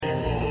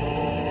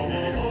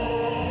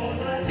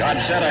God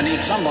said, I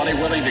need somebody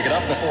willing to get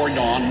up before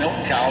dawn, milk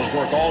cows,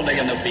 work all day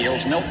in the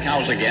fields, milk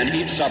cows again,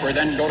 eat supper,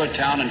 then go to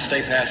town and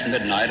stay past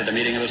midnight at a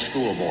meeting of the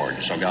school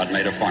board. So God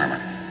made a farmer.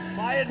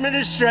 My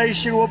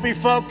administration will be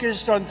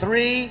focused on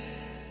three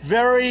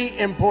very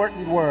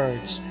important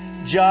words: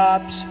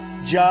 jobs,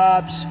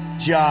 jobs,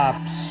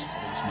 jobs.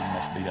 A policeman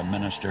must be a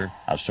minister,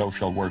 a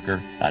social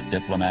worker, a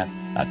diplomat,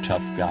 a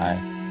tough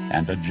guy,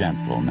 and a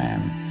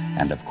gentleman.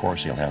 And of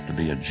course he'll have to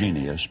be a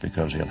genius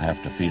because he'll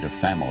have to feed a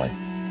family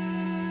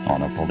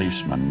on a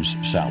policeman's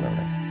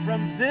salary.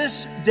 From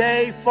this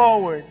day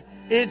forward,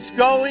 it's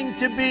going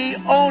to be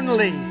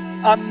only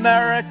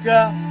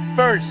America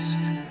first.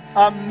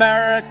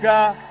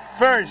 America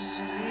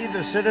first. We,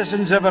 the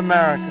citizens of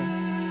America,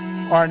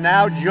 are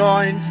now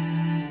joined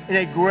in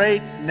a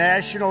great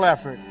national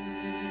effort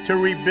to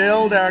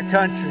rebuild our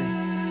country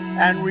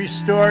and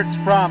restore its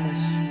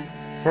promise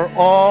for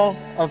all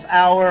of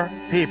our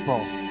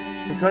people.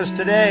 Because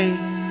today,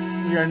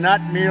 we are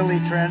not merely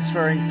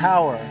transferring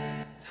power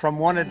from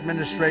one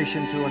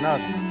administration to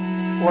another,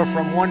 or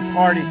from one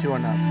party to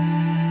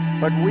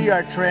another, but we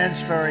are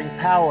transferring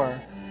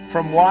power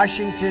from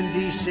Washington,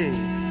 D.C.,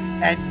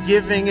 and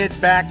giving it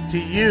back to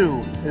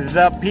you,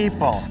 the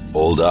people.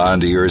 Hold on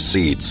to your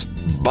seats.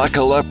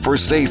 Buckle up for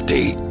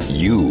safety.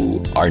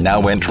 You are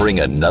now entering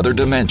another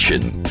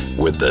dimension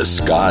with the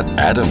Scott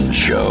Adams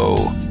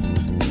Show.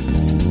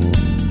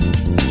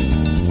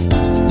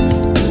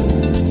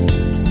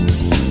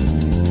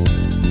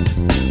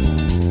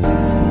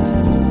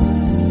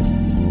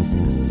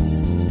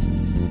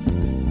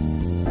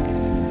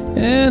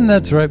 And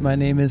that's right. My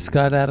name is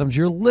Scott Adams.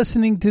 You're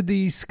listening to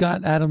the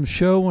Scott Adams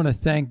Show. I want to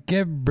thank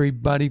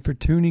everybody for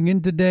tuning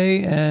in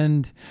today.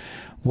 And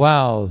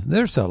wow,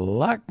 there's a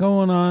lot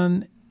going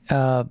on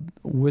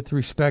with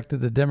respect to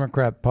the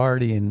Democrat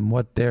Party and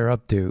what they're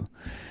up to.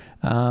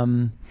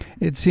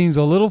 It seems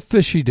a little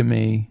fishy to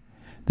me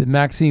that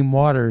Maxine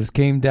Waters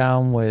came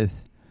down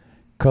with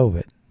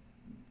COVID.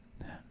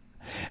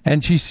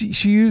 And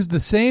she used the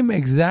same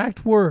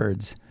exact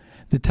words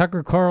that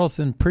Tucker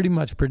Carlson pretty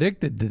much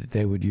predicted that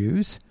they would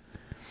use.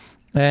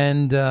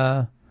 And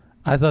I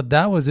thought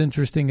that was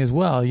interesting as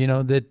well, you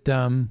know,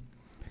 that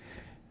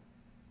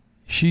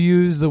she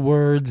used the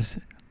words,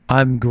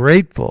 I'm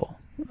grateful,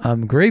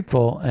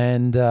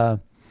 and that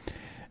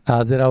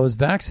I was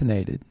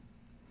vaccinated.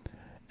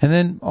 And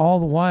then all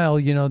the while,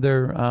 you know,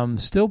 they're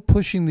still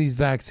pushing these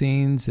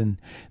vaccines,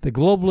 and the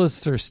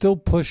globalists are still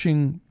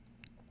pushing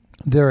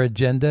their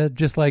agenda.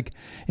 Just like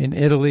in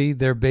Italy,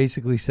 they're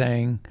basically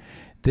saying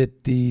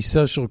that the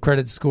social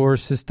credit score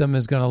system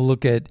is going to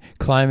look at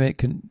climate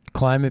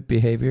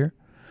behavior,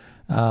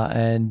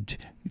 and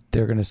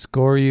they're going to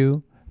score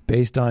you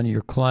based on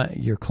your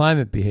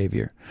climate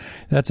behavior.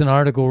 That's an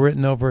article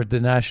written over at the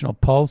National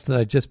Pulse that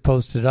I just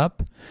posted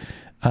up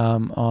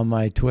on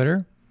my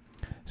Twitter.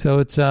 So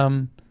it's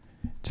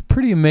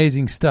pretty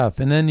amazing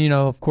stuff. And then, you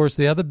know, of course,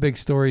 the other big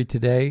story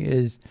today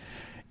is,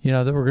 you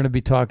know, that we're going to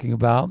be talking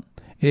about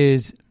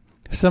is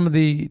some of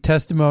the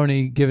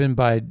testimony given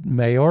by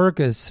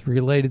Mayorkas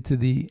related to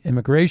the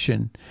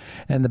immigration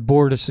and the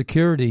Board of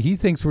Security. He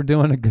thinks we're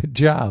doing a good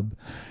job.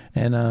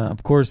 And,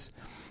 of course,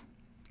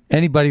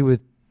 anybody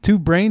with two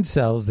brain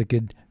cells that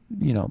could,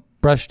 you know,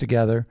 brush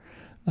together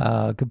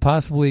couldn't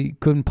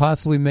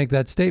possibly make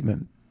that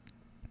statement.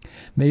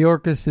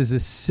 Mayorkas is a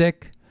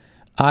sick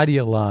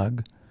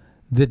ideologue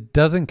that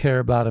doesn't care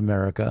about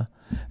America,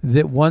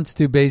 that wants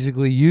to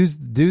basically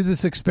do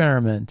this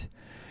experiment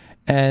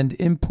and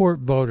import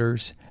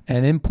voters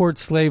and import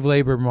slave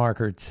labor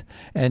markets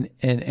and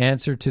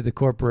answer to the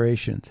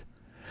corporations.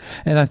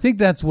 And I think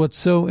that's what's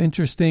so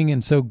interesting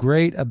and so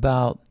great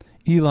about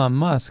Elon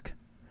Musk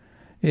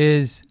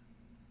is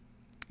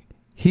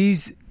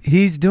he's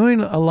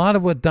doing a lot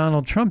of what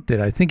Donald Trump did.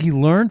 I think he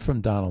learned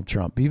from Donald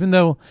Trump, even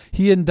though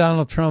he and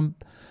Donald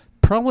Trump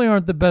probably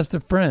aren't the best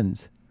of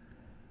friends.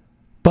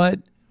 But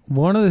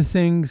one of the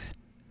things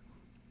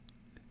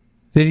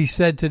that he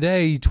said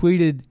today, he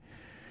tweeted,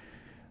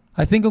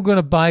 I think I'm going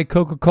to buy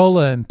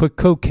Coca-Cola and put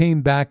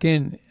cocaine back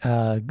in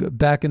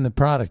the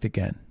product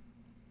again.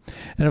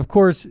 And of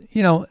course,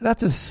 you know,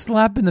 that's a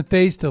slap in the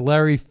face to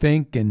Larry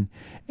Fink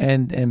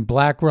and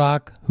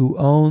BlackRock, who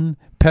own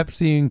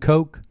Pepsi and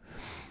Coke.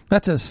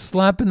 That's a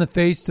slap in the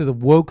face to the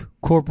woke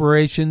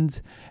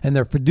corporations and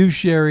their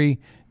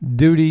fiduciary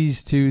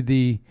duties to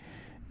the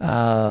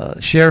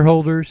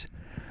shareholders.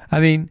 I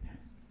mean,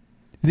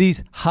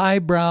 these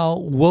highbrow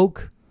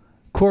woke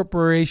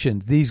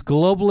corporations, these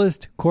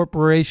globalist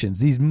corporations,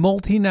 these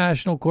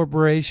multinational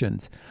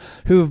corporations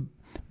who've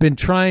been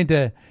trying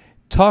to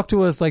talk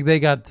to us like they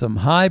got some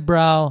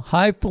highbrow,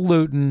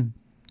 highfalutin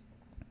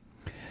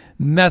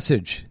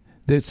message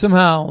that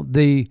somehow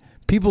the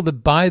people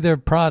that buy their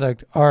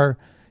product are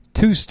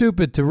too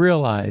stupid to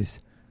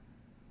realize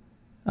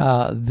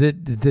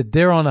that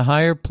they're on a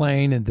higher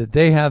plane and that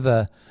they have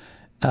a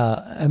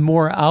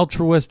more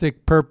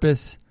altruistic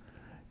purpose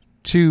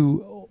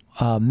to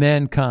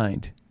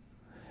mankind.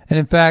 And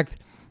in fact,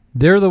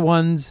 they're the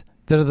ones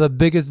that are the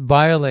biggest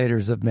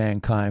violators of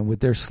mankind with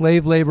their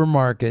slave labor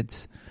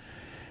markets,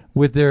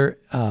 with their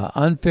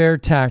unfair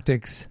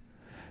tactics,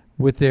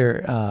 with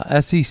their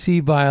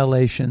SEC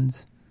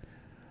violations.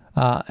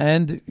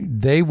 And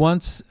they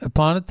once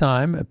upon a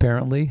time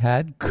apparently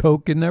had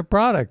coke in their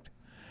product,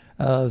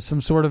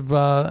 some sort of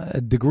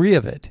a degree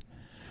of it.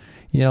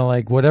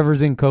 Like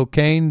whatever's in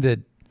cocaine, that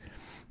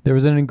there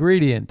was an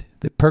ingredient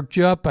that perked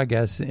you up, I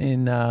guess,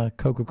 in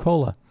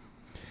Coca-Cola.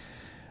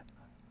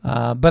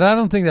 But I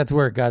don't think that's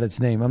where it got its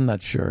name. I'm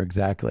not sure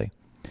exactly.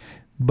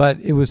 But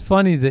it was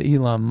funny that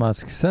Elon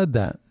Musk said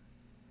that.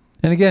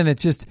 And again, it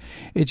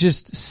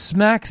just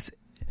smacks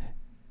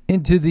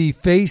into the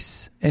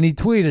face, and he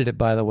tweeted it,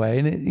 by the way,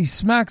 and he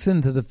smacks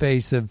into the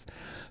face of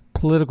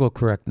political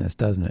correctness,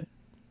 doesn't it?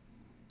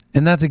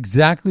 And that's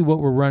exactly what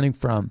we're running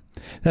from.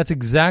 That's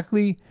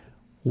exactly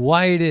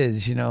why it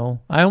is,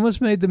 I almost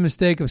made the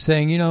mistake of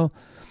saying,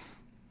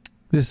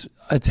 this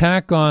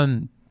attack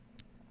on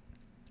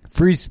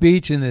free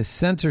speech and this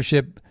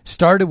censorship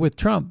started with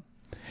Trump.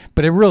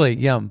 But it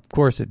really, of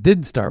course, it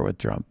didn't start with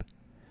Trump.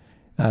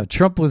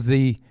 Trump was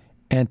the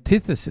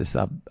antithesis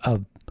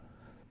of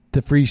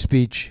the free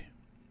speech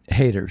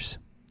haters.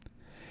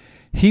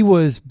 He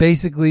was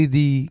basically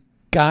the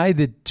guy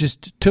that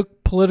just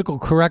took political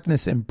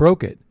correctness and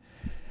broke it.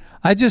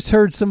 I just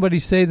heard somebody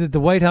say that the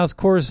White House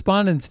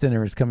Correspondents'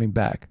 Dinner is coming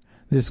back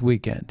this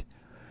weekend.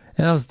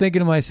 And I was thinking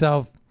to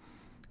myself,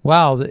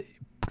 wow,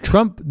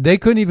 they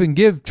couldn't even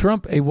give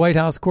Trump a White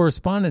House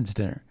Correspondents'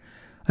 Dinner.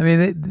 I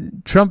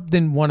mean, Trump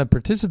didn't want to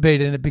participate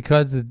in it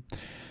because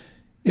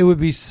it would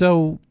be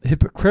so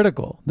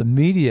hypocritical. The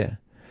media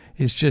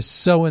is just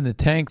so in the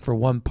tank for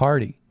one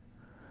party.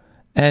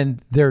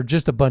 And they're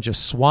just a bunch of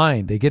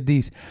swine. They get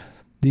these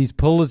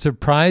Pulitzer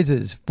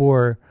Prizes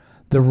for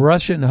the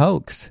Russian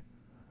hoax.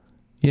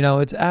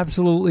 It's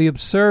absolutely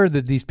absurd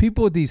that these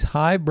people with these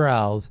high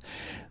brows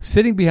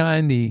sitting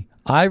behind the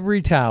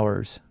ivory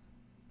towers,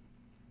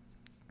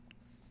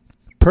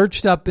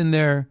 perched up in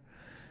their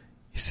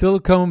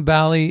Silicon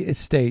Valley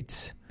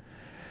estates,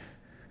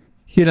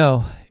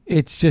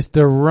 it's just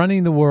they're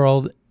running the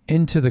world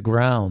into the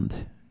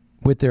ground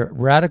with their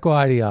radical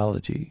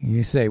ideology. And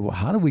you say, well,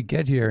 how did we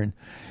get here? And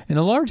in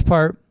a large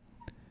part,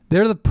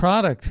 they're the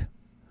product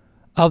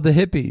of the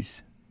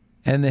hippies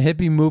and the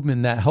hippie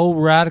movement, that whole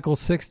radical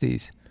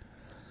 60s,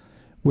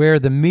 where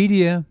the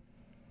media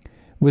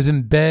was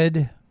in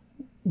bed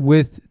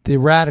with the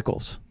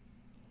radicals.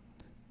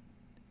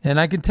 And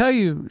I can tell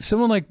you,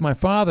 someone like my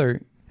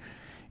father,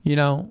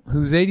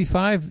 who's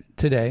 85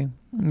 today,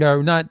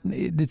 or not,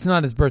 it's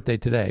not his birthday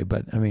today,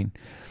 but I mean,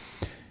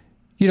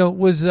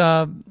 was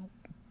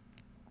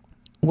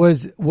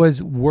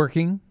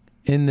working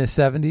in the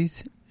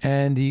 70s,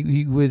 and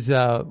he was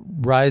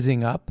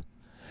rising up.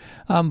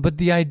 But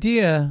the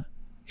idea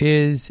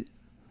is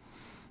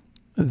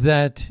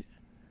that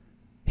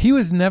he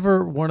was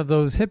never one of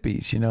those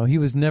hippies. He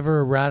was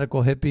never a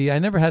radical hippie. I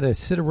never had to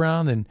sit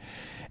around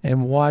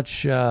and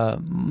watch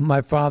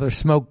my father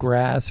smoke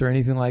grass or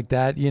anything like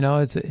that.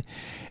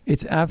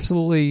 It's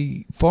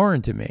absolutely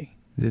foreign to me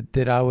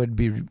that I would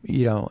be,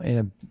 in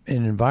an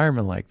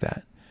environment like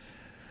that.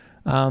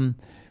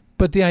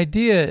 But the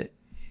idea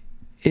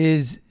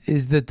is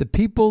that the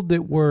people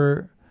that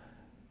were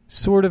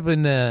sort of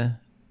in the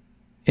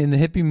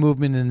hippie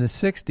movement in the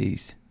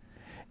 60s,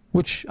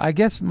 which I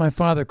guess my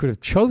father could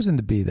have chosen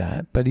to be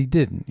that, but he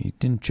didn't. He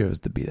didn't choose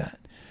to be that.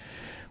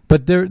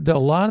 But a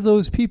lot of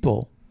those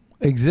people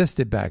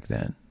existed back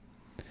then,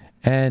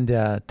 and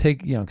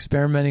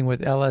experimenting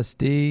with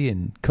LSD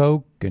and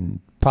coke and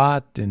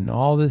pot and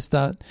all this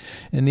stuff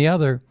and the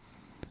other.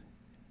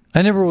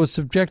 I never was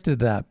subjected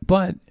to that,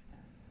 but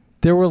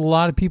there were a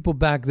lot of people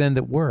back then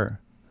that were.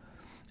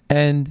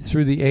 And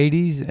through the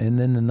 80s and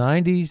then the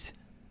 90s,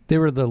 they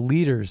were the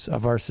leaders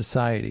of our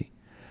society.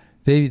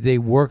 They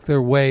worked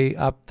their way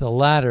up the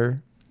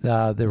ladder.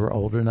 They were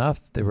old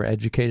enough. They were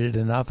educated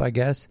enough, I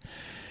guess.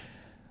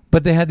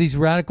 But they had these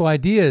radical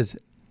ideas.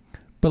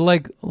 But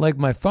like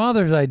my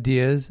father's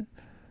ideas,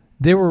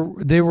 they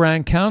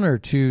ran counter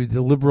to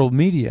the liberal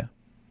media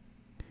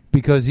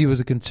because he was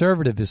a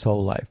conservative his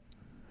whole life.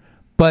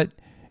 But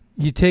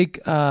you take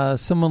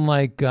someone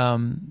like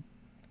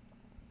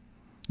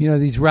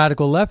these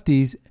radical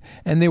lefties,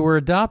 and they were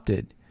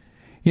adopted.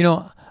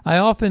 I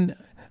often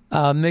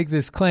make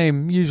this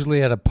claim,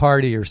 usually at a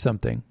party or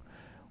something,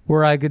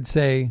 where I could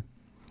say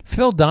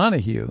Phil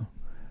Donahue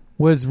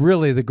was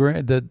really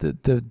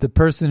the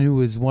person who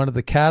was one of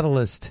the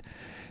catalysts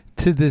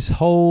to this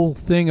whole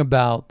thing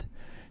about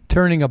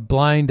turning a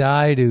blind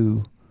eye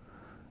to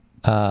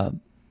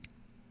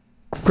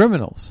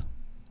criminals,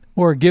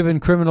 or giving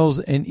criminals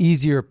an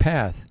easier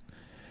path.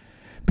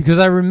 Because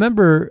I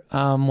remember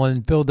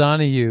when Phil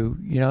Donahue,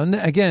 and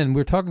again,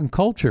 we're talking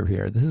culture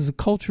here. This is a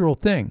cultural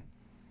thing.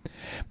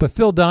 But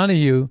Phil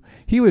Donahue,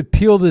 he would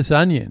peel this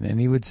onion and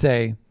he would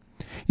say,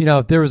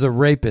 if there was a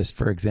rapist,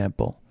 for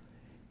example,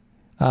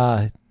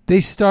 they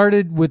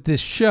started with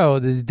this show,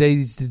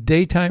 these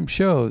daytime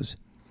shows,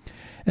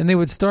 and they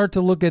would start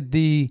to look at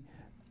the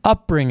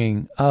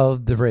upbringing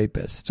of the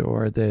rapist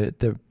or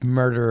the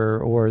murderer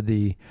or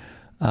the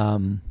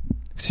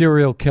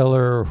serial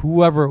killer or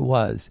whoever it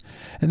was.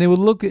 And they would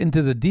look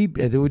into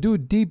they would do a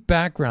deep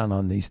background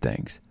on these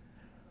things.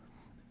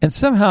 And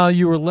somehow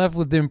you were left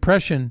with the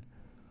impression,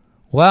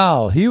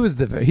 wow, he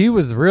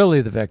was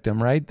really the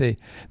victim, right? The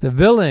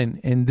villain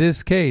in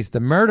this case, the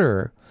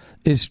murderer,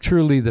 is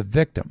truly the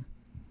victim.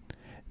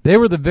 They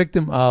were the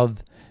victim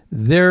of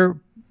their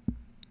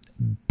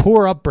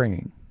poor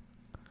upbringing.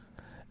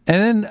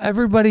 And then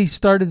everybody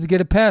started to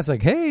get a pass,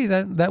 like, hey,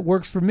 that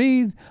works for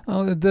me.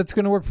 Oh, that's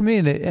going to work for me.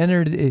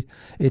 And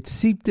it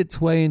seeped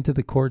its way into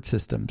the court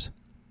systems.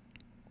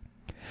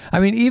 I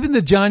mean, even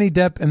the Johnny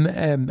Depp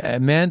and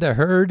Amanda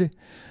Heard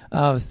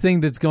thing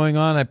that's going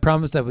on, I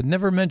promised I would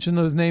never mention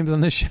those names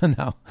on this show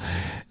now.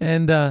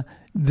 And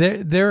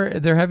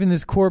they're having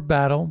this court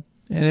battle,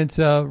 and it's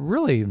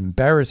really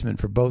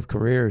embarrassment for both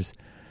careers.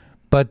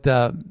 But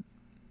in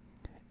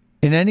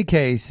any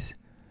case,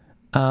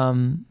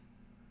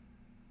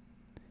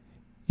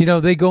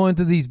 they go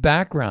into these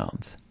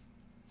backgrounds,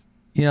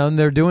 and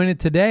they're doing it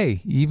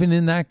today, even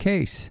in that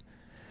case,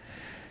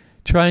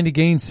 trying to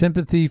gain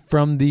sympathy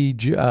from the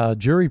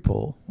jury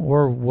pool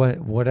or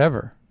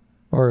whatever,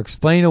 or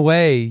explain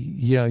away,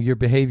 your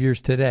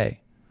behaviors today.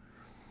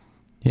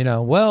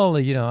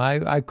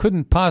 I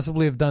couldn't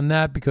possibly have done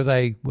that because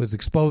I was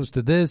exposed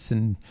to this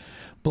and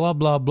blah,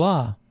 blah,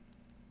 blah.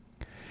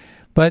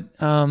 But,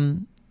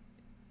 and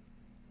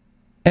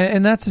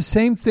that's the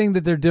same thing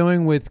that they're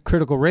doing with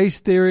critical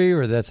race theory,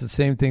 or that's the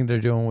same thing they're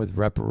doing with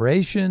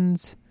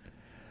reparations.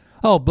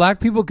 Oh,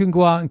 black people can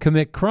go out and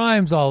commit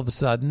crimes all of a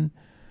sudden,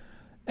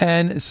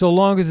 and so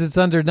long as it's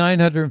under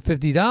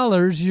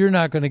 $950, you're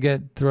not going to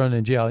get thrown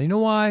in jail. You know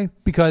why?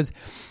 Because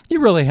you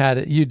really had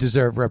it. You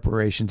deserve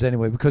reparations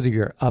anyway because of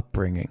your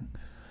upbringing,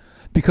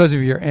 because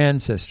of your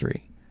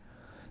ancestry.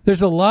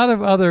 There's a lot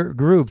of other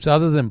groups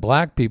other than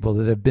black people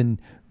that have been,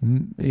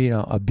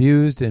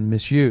 abused and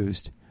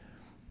misused.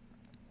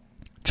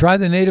 Try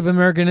the Native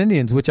American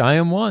Indians, which I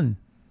am one.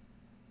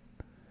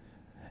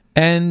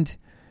 And,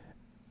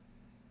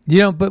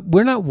 but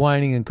we're not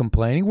whining and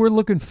complaining. We're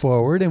looking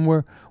forward, and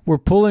we're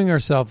pulling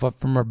ourselves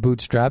up from our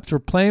bootstraps. We're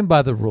playing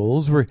by the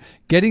rules. We're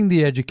getting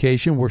the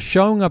education. We're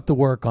showing up to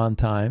work on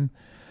time.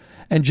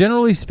 And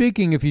generally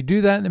speaking, if you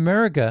do that in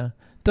America,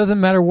 doesn't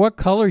matter what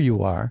color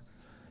you are,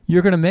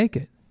 you're going to make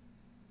it.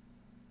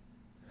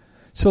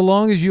 So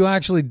long as you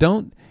actually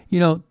don't,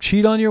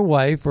 cheat on your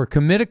wife or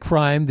commit a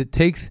crime that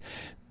takes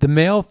the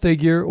male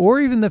figure or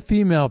even the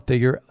female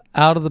figure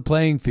out of the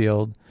playing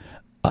field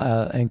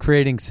and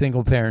creating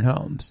single-parent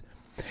homes.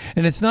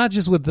 And it's not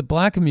just with the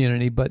black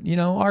community, but,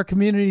 our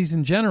communities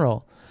in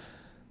general.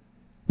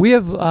 We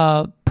have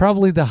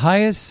probably the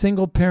highest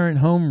single-parent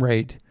home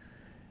rate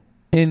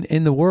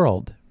in the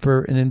world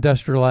for an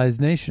industrialized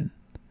nation.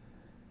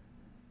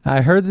 I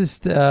heard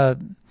this...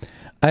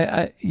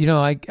 I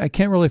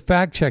can't really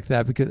fact check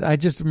that because I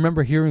just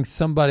remember hearing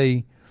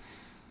somebody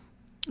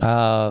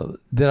that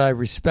I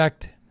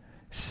respect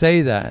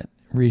say that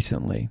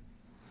recently,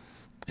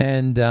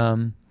 and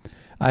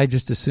I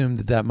just assumed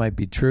that might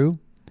be true.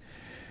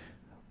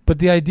 But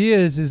the idea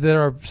is that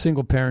our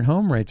single parent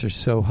home rates are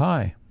so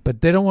high,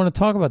 but they don't want to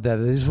talk about that.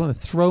 They just want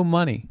to throw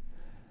money.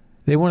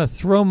 They want to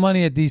throw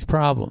money at these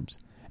problems,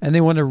 and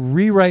they want to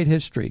rewrite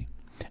history,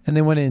 and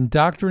they want to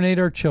indoctrinate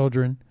our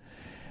children,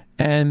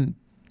 and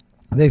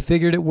they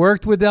figured it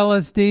worked with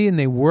LSD, and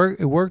it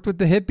worked with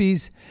the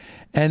hippies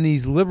and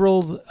these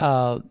liberals'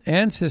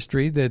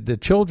 ancestry. The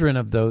children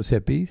of those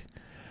hippies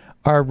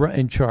are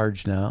in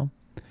charge now,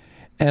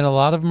 and a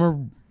lot of them are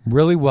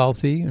really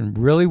wealthy and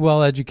really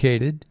well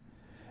educated.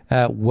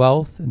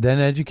 Wealth, then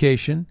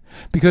education,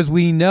 because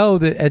we know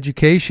that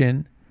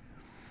education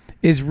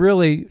is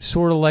really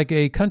sort of like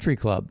a country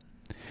club.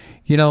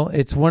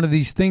 It's one of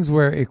these things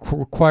where it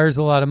requires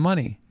a lot of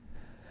money.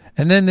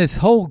 And then this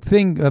whole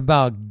thing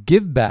about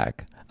give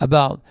back,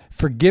 about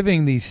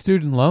forgiving these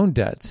student loan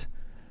debts,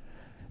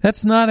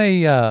 that's not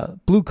a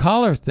blue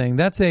collar thing.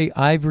 That's a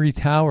ivory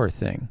tower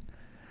thing.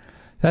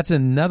 That's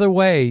another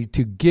way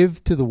to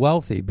give to the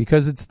wealthy,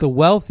 because it's the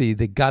wealthy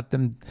that got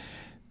them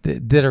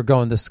that are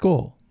going to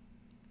school.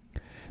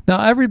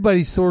 Now,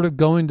 everybody's sort of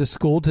going to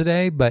school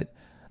today, but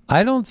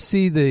I don't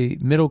see the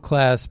middle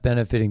class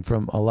benefiting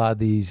from a lot of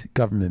these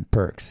government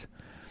perks.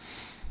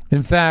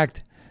 In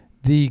fact,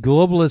 the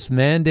globalist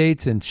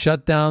mandates and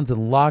shutdowns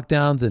and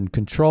lockdowns and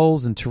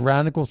controls and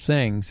tyrannical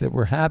things that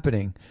were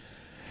happening,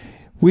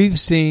 we've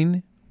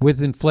seen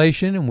with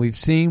inflation, and we've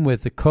seen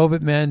with the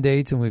COVID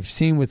mandates, and we've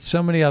seen with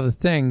so many other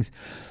things,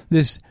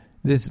 this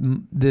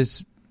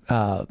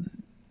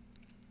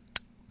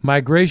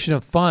migration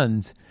of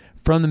funds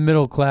from the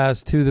middle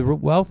class to the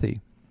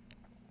wealthy.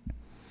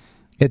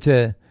 It's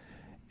a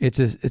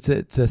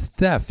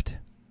theft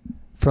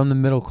from the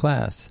middle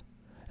class.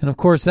 And of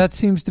course, that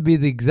seems to be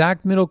the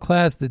exact middle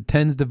class that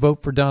tends to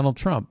vote for Donald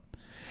Trump.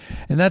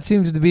 And that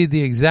seems to be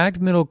the exact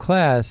middle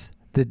class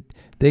that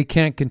they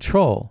can't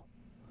control.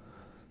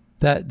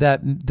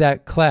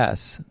 That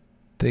class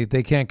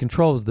they can't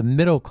control is the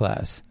middle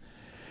class.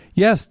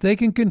 Yes, they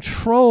can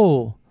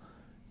control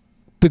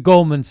the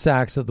Goldman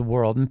Sachs of the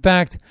world. In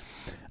fact,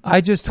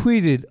 I just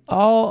tweeted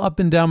all up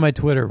and down my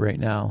Twitter right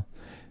now.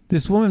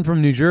 This woman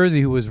from New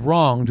Jersey who was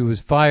wronged, who was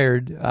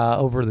fired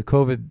over the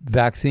COVID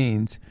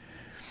vaccines,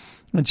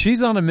 and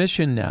she's on a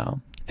mission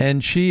now.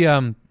 And she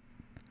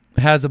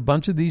has a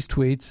bunch of these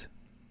tweets.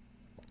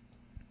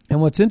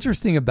 And what's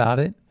interesting about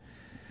it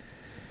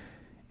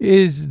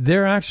is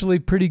they're actually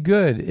pretty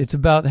good. It's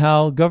about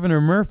how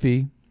Governor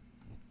Murphy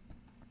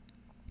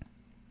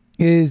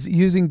is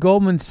using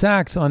Goldman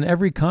Sachs on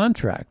every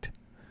contract.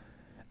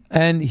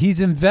 And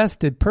he's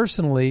invested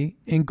personally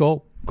in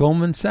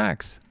Goldman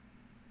Sachs.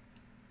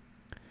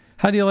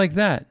 How do you like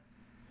that?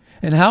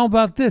 And how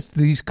about this?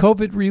 These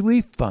COVID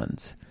relief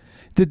funds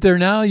that they're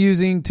now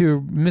using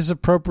to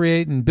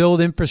misappropriate and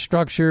build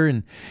infrastructure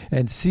and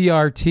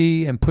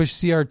CRT and push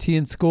CRT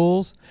in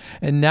schools.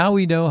 And now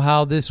we know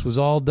how this was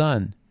all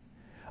done.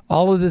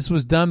 All of this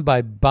was done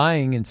by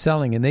buying and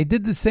selling. And they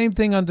did the same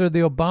thing under the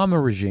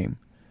Obama regime.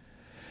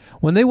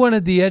 When they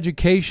wanted the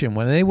education,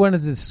 when they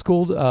wanted the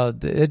school,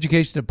 the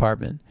education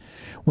department,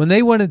 when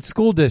they wanted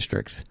school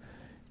districts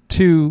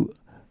to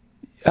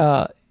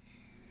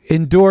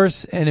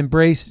endorse and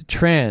embrace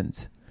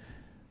trans,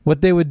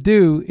 what they would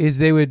do is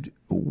they would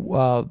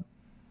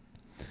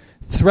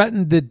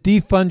threaten to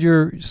defund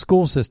your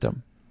school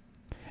system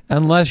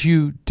unless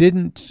you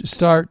didn't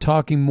start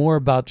talking more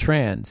about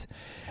trans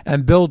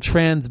and build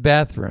trans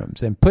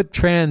bathrooms and put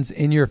trans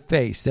in your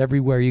face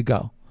everywhere you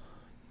go.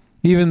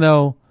 Even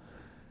though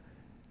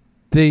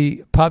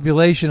the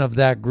population of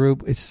that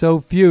group is so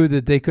few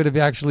that they could have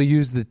actually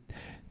used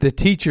the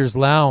teacher's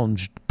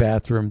lounge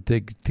bathroom to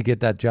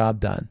get that job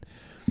done.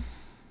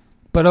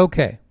 But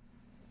okay.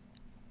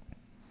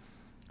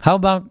 How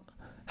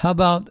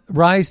about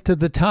Rise to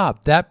the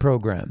Top, that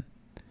program?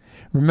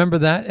 Remember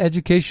that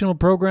educational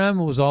program?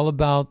 It was all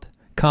about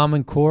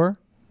Common Core.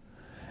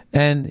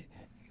 And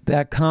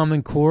that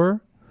Common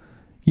Core,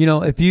 you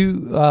know, if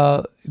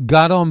you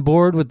got on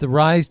board with the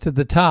Rise to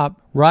the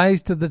Top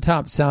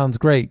sounds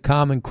great.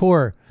 Common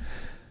Core,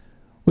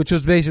 which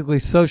was basically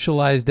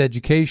socialized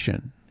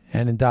education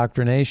and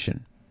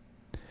indoctrination.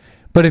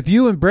 But if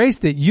you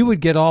embraced it, you would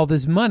get all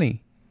this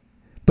money.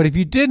 But if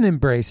you didn't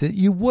embrace it,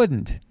 you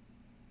wouldn't.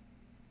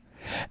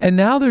 And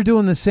now they're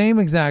doing the same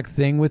exact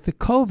thing with the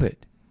COVID.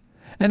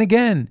 And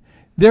again,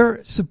 they're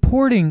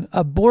supporting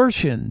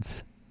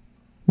abortions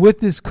with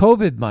this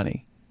COVID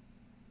money.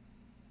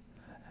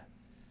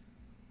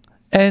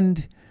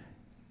 And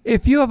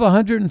if you have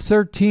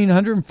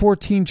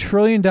 $114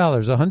 trillion,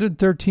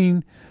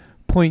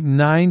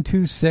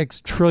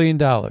 $113.926 trillion,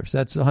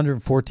 that's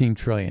 $114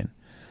 trillion.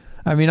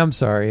 I mean, I'm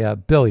sorry,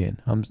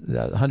 billion.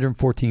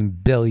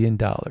 $114 billion.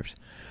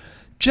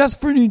 Just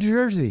for New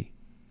Jersey.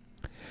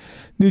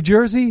 New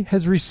Jersey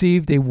has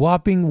received a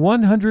whopping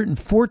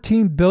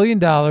 $114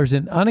 billion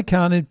in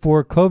unaccounted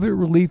for COVID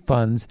relief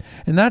funds,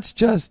 and that's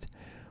just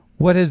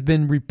what has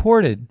been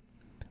reported.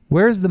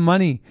 Where's the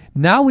money?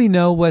 Now we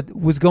know what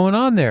was going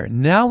on there.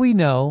 Now we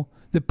know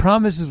the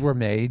promises were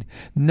made.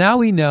 Now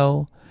we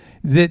know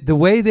that the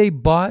way they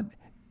bought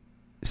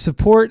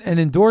support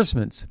and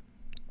endorsements,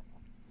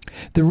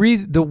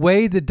 the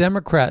way the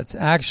Democrats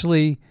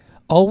actually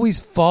always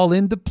fall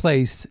into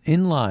place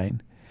in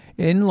line,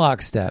 in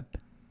lockstep,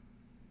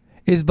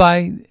 is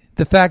by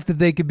the fact that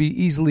they could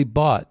be easily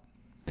bought.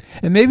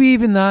 And maybe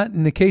even not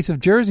in the case of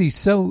Jersey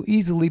so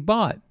easily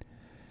bought.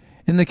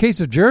 In the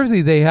case of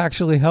Jersey, they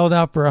actually held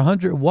out for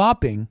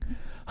whopping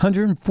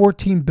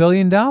 $114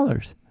 billion.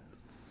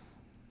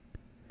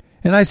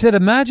 And I said,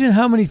 imagine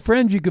how many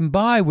friends you can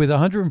buy with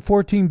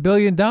 $114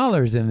 billion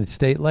in a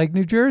state like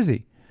New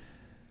Jersey.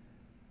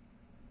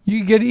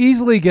 You could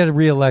easily get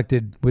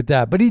reelected with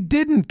that. But he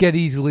didn't get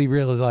easily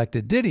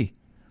reelected, did he?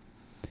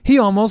 He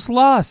almost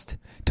lost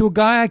to a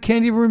guy I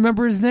can't even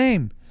remember his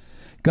name.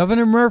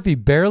 Governor Murphy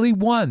barely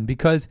won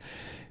because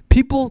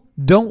people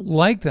don't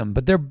like them,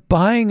 but they're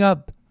buying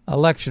up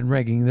election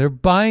rigging, they're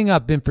buying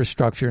up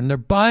infrastructure, and they're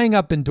buying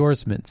up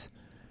endorsements.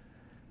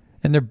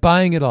 And they're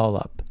buying it all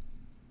up.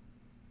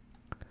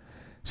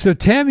 So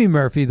Tammy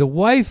Murphy, the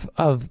wife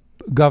of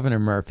Governor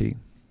Murphy,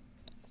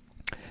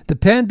 the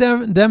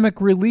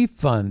Pandemic Relief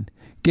Fund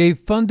gave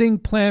funding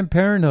to Planned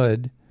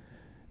Parenthood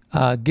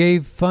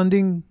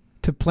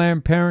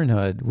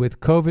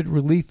with COVID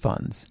relief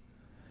funds.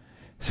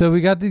 So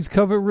we got these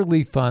COVID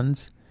relief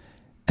funds,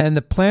 and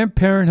the Planned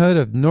Parenthood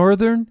of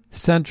Northern,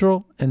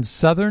 Central, and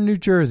Southern New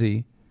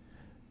Jersey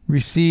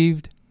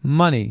received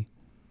money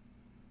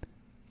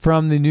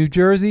from the New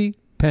Jersey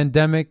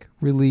Pandemic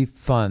Relief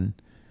Fund.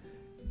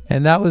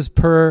 And that was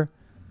per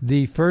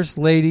the First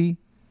Lady,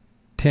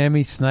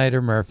 Tammy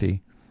Snyder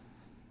Murphy.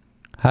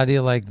 How do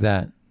you like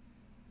that?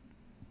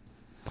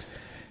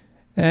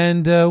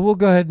 And we'll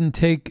go ahead and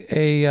take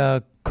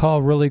a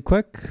call really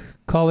quick.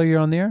 Caller, you're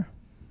on the air.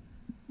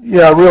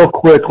 Yeah, real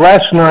quick.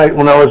 Last night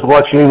when I was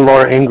watching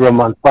Laura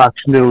Ingraham on Fox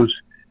News,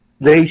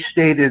 they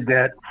stated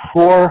that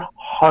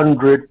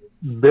 $400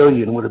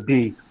 billion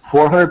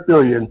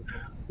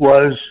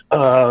was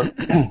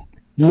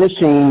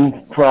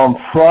missing from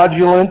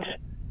fraudulent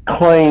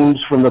claims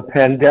from the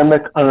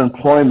pandemic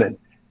unemployment.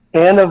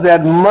 And of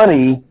that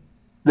money,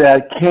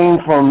 that came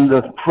from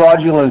the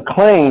fraudulent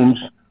claims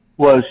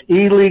was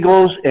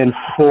illegals and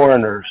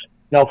foreigners.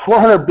 Now,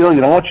 $400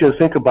 billion, I want you to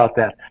think about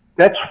that.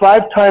 That's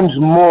 5 times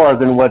more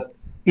than what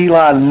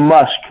Elon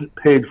Musk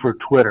paid for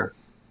Twitter.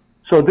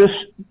 So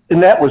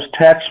and that was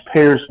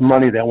taxpayers'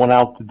 money that went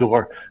out the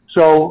door.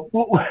 So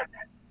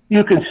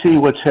you can see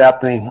what's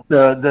happening.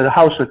 The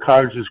house of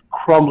cards is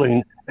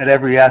crumbling at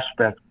every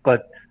aspect,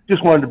 but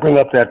just wanted to bring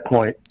up that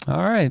point.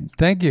 All right.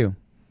 Thank you.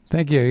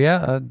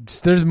 Yeah.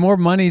 There's more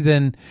money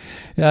than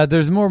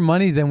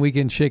we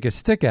can shake a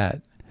stick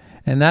at.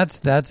 And that's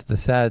the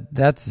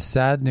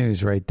sad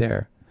news right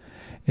there.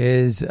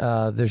 Is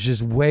there's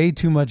just way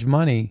too much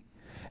money,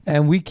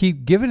 and we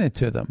keep giving it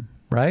to them,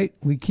 right?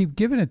 We keep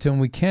giving it to them.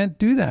 We can't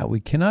do that. We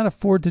cannot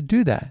afford to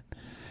do that.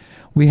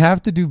 We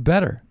have to do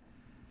better.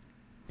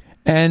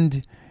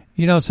 And,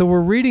 so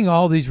we're reading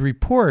all these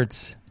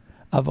reports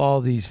of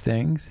all these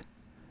things,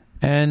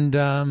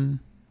 and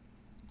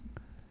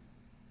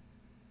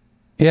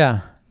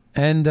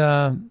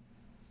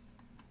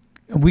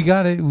we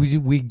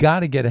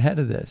gotta get ahead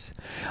of this.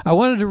 I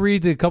wanted to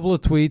read a couple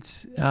of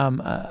tweets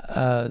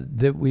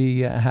that we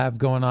have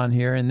going on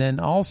here, and then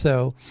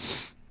also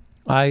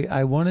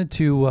I wanted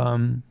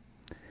to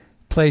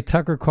play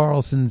Tucker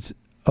Carlson's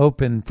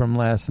Open from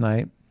last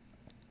night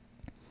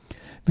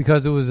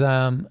because it was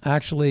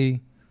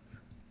actually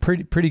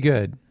pretty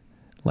good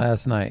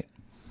last night,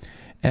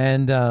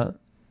 and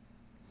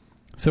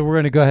so we're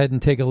going to go ahead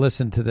and take a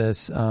listen to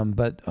this.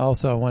 But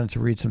also I wanted to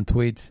read some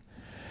tweets.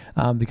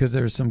 Because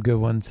there are some good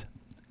ones.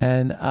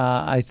 And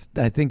I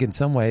think in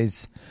some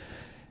ways,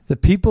 the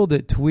people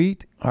that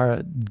tweet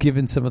are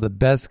given some of the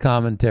best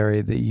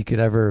commentary that you could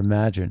ever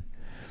imagine.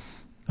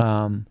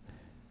 But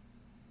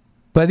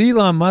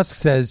Elon Musk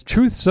says,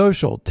 Truth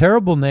Social,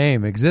 terrible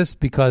name, exists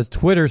because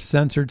Twitter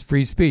censored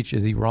free speech.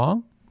 Is he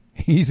wrong?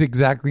 He's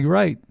exactly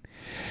right.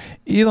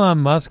 Elon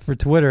Musk for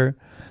Twitter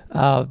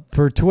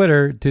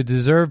to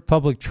deserve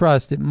public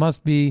trust, it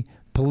must be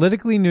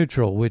politically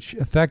neutral, which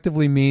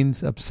effectively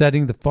means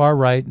upsetting the far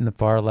right and the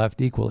far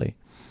left equally.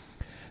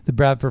 The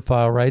Bradford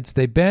File writes,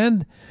 they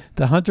banned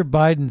the Hunter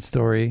Biden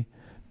story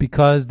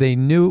because they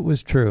knew it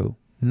was true,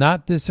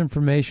 not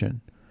disinformation.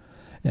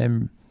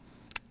 And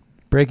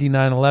Breaking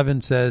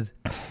 9/11 says,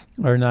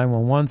 or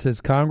 911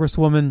 says,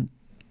 Congresswoman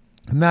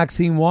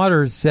Maxine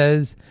Waters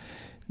says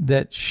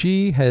that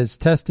she has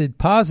tested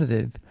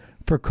positive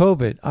for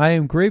COVID. I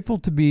am grateful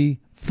to be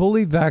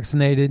fully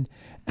vaccinated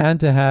and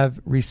to have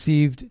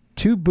received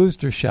 2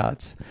 booster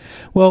shots.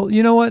 Well,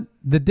 you know what?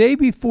 The day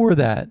before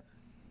that,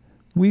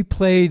 we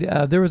played,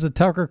 there was a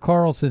Tucker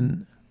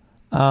Carlson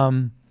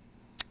commentary.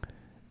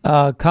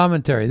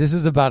 This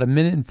is about 1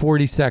 minute and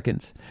 40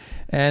 seconds.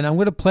 And I'm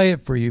going to play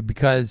it for you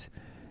because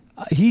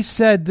he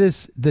said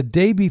this the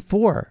day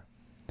before.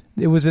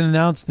 It was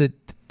announced that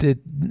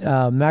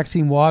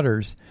Maxine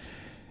Waters,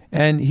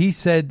 and he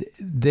said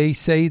they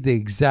say the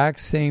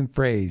exact same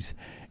phrase.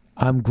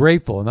 I'm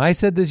grateful. And I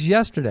said this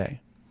yesterday.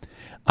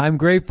 I'm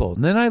grateful.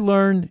 And then I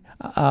learned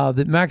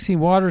that Maxine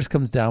Waters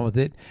comes down with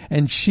it,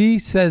 and she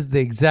says the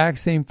exact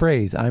same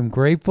phrase. I'm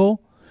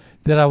grateful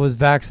that I was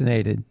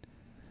vaccinated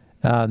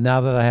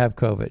now that I have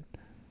COVID.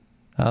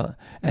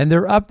 And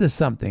they're up to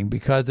something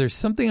because there's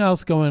something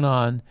else going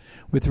on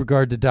with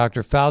regard to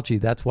Dr. Fauci.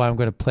 That's why I'm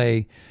going to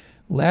play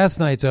last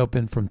night's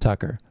Open from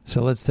Tucker.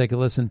 So let's take a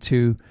listen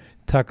to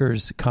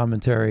Tucker's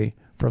commentary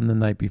from the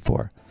night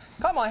before.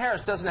 Kamala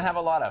Harris doesn't have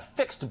a lot of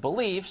fixed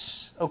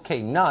beliefs.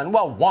 Okay, none.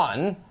 Well,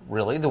 one,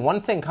 really. The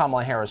one thing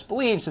Kamala Harris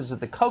believes is that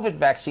the COVID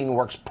vaccine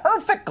works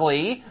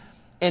perfectly,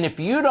 and if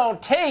you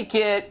don't take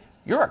it,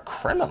 you're a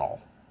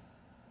criminal.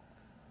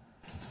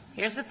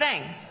 Here's the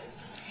thing.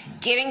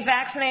 Getting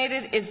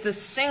vaccinated is the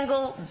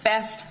single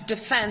best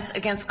defense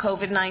against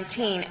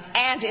COVID-19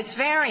 and its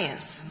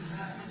variants.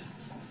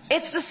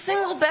 It's the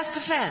single best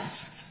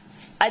defense.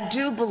 I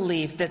do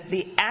believe that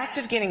the act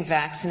of getting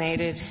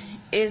vaccinated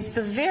is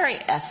the very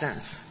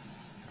essence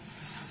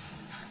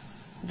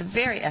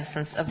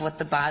of what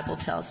the Bible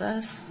tells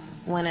us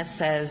when it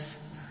says,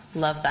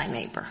 love thy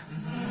neighbor.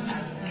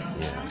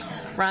 Yeah.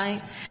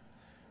 Right?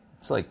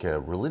 It's like a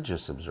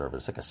religious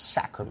observance. It's like a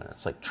sacrament.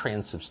 It's like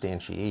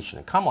transubstantiation.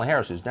 And Kamala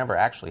Harris, who's never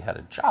actually had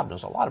a job,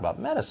 knows a lot about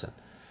medicine.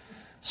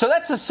 So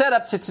that's the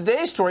setup to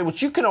today's story,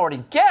 which you can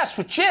already guess,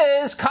 which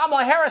is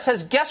Kamala Harris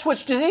has guess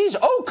which disease?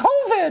 Oh,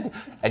 COVID.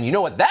 And you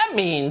know what that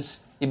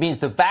means? It means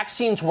the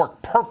vaccines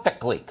work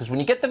perfectly. Because when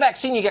you get the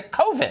vaccine, you get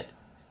COVID.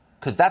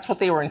 Because that's what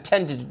they were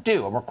intended to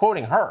do. And we're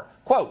quoting her.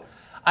 Quote,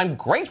 I'm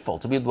grateful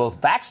to be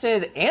both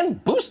vaccinated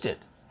and boosted,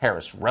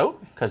 Harris wrote,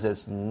 because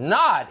it's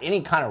not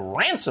any kind of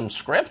ransom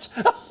script.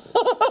 And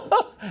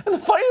the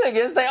funny thing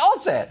is, they all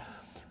say it.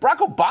 Barack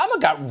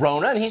Obama got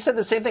Rona, and he said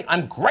the same thing.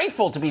 I'm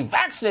grateful to be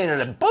vaccinated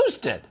and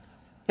boosted.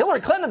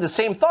 Hillary Clinton had the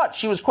same thought.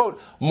 She was,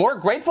 quote, more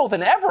grateful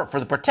than ever for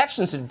the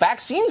protections that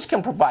vaccines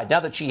can provide now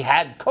that she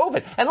had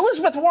COVID. And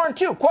Elizabeth Warren,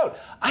 too, quote,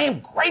 I am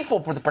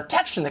grateful for the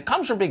protection that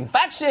comes from being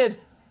vaccinated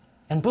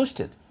and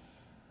boosted.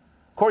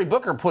 Cory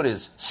Booker put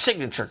his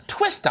signature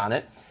twist on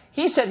it.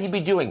 He said he'd be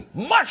doing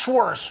much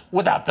worse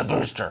without the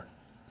booster.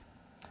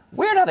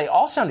 Weird how they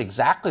all sound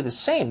exactly the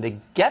same. They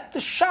get the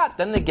shot,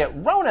 then they get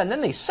Rona, and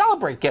then they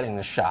celebrate getting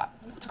the shot.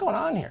 What's going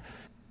on here?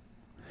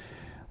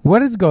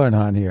 What is going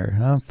on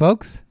here,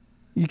 folks?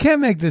 You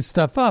can't make this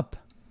stuff up.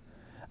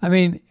 I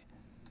mean,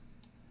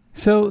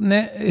 so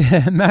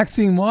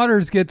Maxine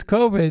Waters gets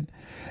COVID,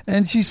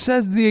 and she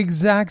says the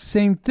exact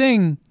same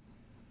thing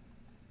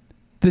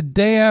the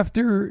day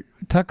after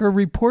Tucker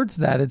reports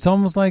that. It's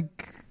almost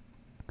like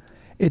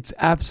it's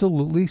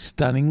absolutely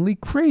stunningly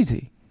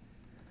crazy,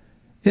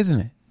 isn't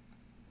it?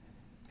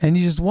 And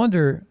you just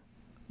wonder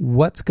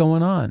what's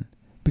going on.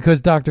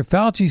 Because Dr.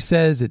 Fauci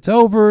says it's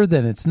over,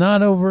 then it's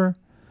not over.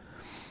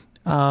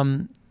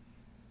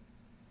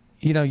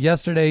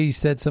 Yesterday he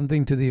said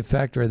something to the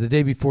effect, or the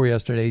day before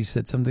yesterday he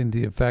said something to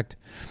the effect,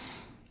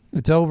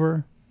 it's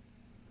over.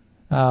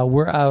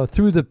 We're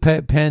through the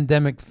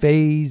pandemic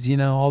phase,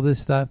 all this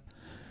stuff.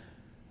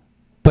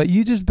 But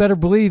you just better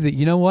believe that,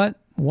 you know what?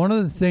 One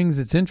of the things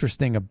that's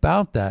interesting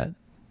about that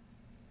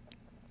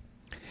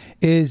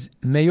is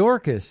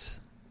Mayorkas.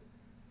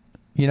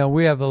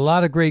 We have a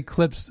lot of great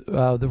clips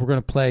that we're going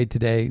to play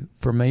today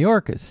for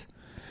Mayorkas.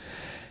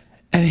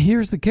 And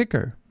here's the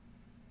kicker.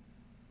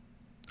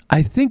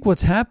 I think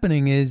what's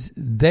happening is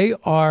they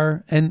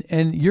are,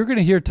 and you're going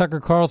to hear Tucker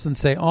Carlson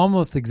say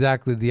almost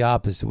exactly the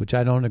opposite, which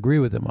I don't agree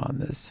with him on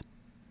this.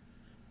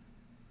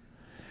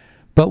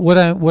 But what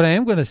I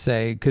am going to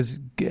say, because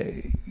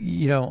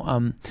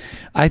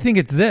I think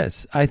it's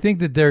this. I think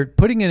that they're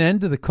putting an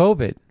end to the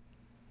COVID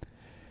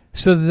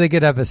so that they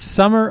could have a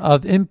summer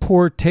of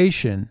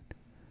importation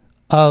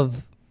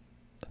of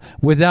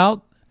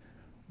without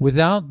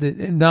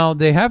now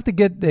they have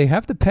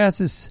to pass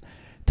this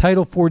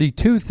Title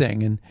 42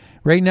 thing, and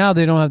right now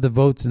they don't have the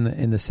votes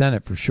in the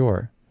Senate for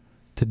sure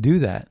to do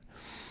that.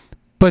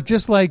 But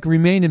just like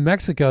Remain in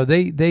Mexico,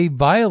 they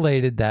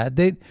violated that.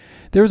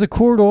 There was a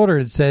court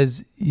order that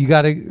says you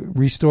got to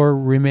restore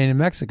Remain in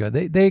Mexico.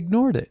 They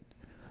ignored it.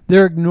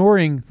 They're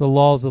ignoring the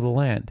laws of the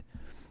land.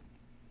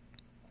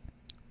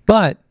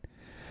 But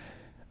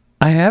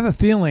I have a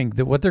feeling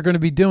that what they're going to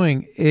be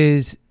doing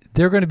is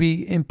they're going to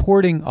be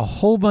importing a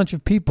whole bunch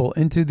of people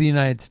into the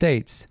United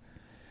States,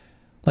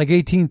 like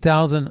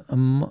 18,000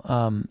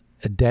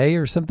 a day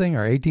or something,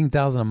 or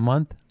 18,000 a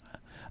month.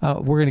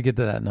 We're going to get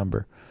to that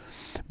number.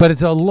 But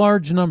it's a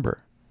large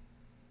number.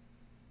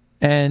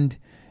 And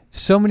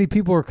so many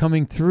people are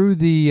coming through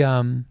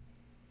the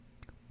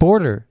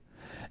border,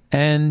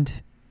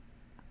 and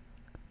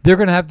they're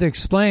going to have to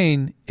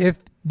explain, if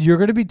you're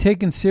going to be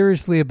taken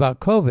seriously about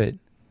COVID,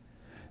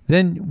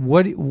 then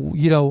what's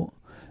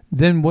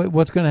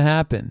going to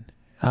happen?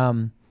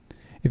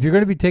 If you're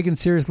going to be taken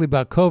seriously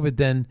about COVID,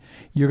 then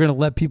you're going to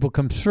let people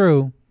come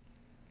through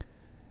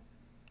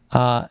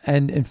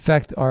and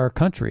infect our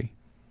country.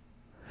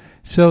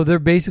 So they're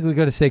basically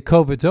going to say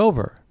COVID's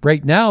over.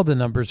 Right now, the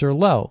numbers are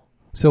low.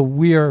 So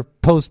we are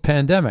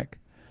post-pandemic.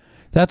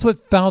 That's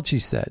what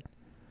Fauci said.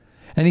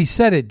 And he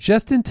said it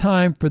just in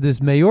time for this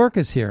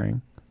Mayorkas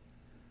hearing.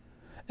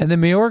 And the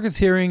Mayorkas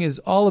hearing is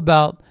all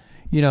about,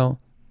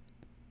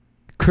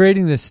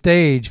 creating the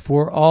stage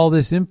for all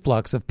this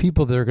influx of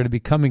people that are going to be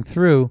coming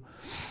through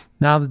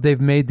now that they've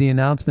made the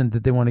announcement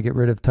that they want to get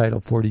rid of Title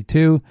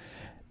 42.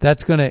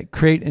 That's going to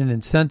create an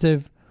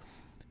incentive,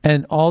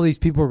 and all these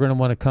people are going to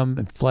want to come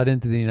and flood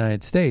into the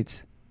United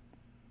States.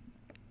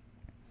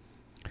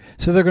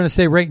 So they're going to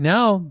say right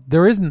now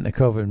there isn't a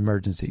COVID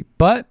emergency,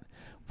 but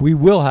we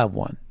will have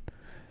one.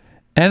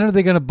 And are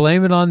they going to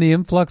blame it on the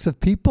influx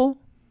of people?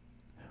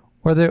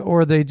 Or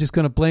are they just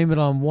going to blame it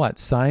on what?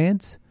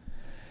 Science?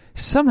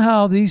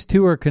 Somehow these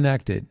two are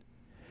connected.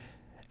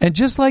 And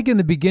just like in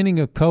the beginning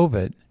of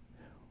COVID,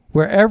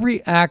 where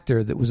every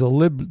actor that was a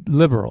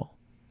liberal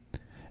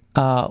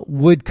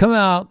would come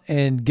out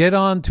and get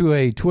onto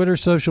a Twitter,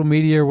 social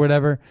media, or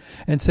whatever,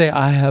 and say,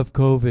 I have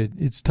COVID.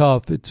 It's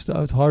tough. It's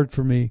hard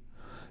for me.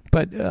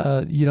 But,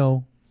 I'm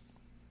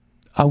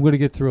going to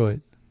get through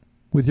it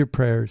with your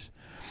prayers.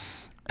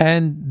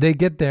 And they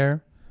get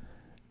there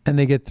and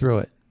they get through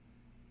it.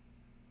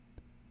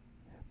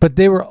 But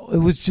it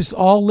was just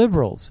all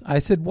liberals. I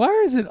said, why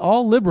is it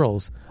all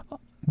liberals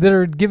that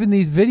are giving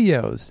these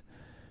videos?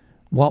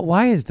 Well,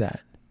 why is that?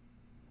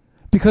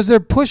 Because they're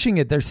pushing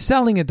it, they're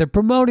selling it, they're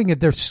promoting it,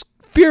 they're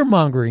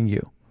fear-mongering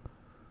you.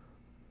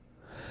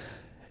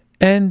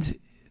 And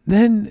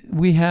then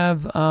we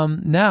have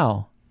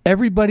now,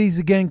 everybody's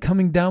again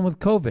coming down with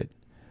COVID.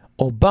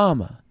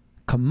 Obama,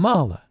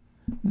 Kamala,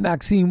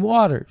 Maxine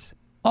Waters,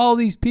 all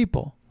these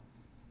people.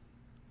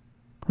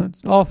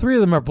 All three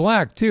of them are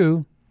black,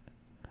 too.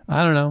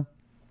 I don't know.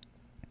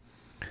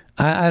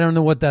 I don't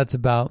know what that's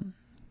about.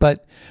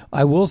 But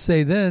I will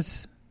say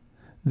this,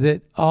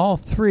 that all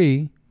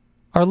three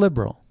are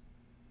liberal.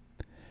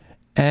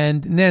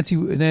 And Nancy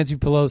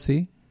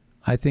Pelosi,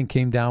 I think,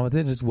 came down with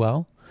it as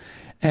well.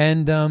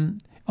 And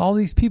all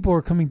these people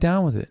are coming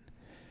down with it.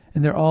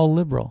 And they're all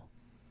liberal.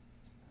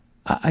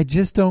 I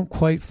just don't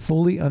quite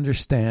fully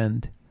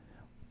understand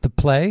the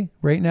play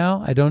right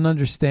now. I don't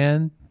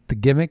understand the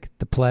gimmick,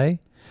 the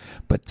play.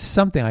 But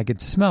something, I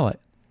could smell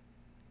it.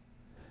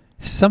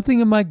 Something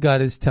in my gut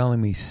is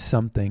telling me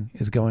something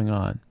is going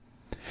on.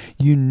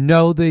 You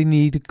know they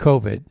need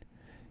COVID.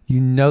 You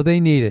know they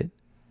need it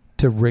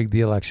to rig the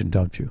election,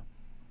 don't you?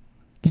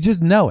 You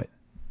just know it.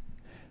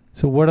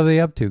 So what are they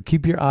up to?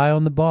 Keep your eye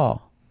on the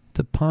ball. It's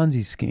a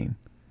Ponzi scheme.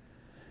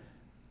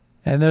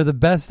 And they're the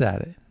best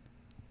at it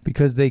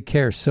because they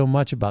care so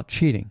much about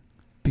cheating,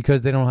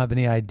 because they don't have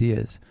any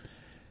ideas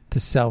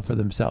to sell for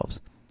themselves.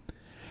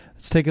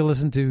 Let's take a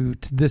listen to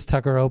this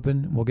Tucker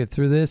Open. We'll get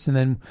through this, and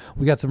then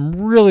we got some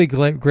really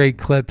great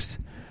clips.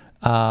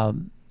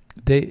 Congressman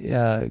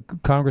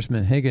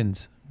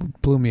Higgins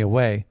blew me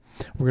away.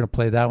 We're going to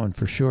play that one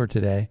for sure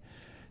today.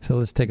 So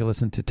let's take a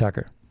listen to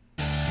Tucker.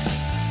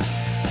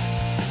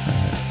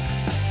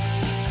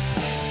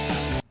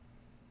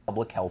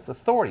 Public health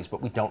authorities,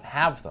 but we don't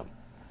have them.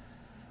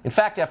 In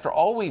fact, after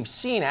all we've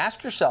seen,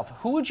 ask yourself,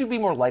 who would you be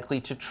more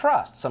likely to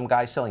trust? Some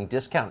guy selling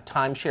discount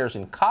timeshares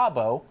in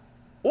Cabo,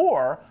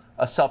 or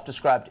a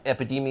self-described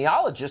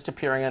epidemiologist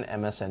appearing on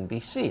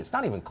MSNBC? It's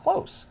not even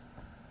close.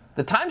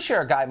 The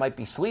timeshare guy might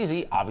be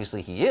sleazy,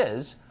 obviously he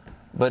is,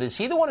 but is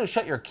he the one who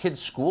shut your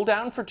kid's school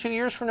down for 2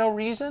 years for no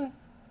reason?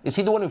 Is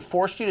he the one who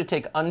forced you to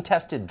take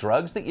untested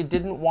drugs that you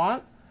didn't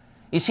want?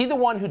 Is he the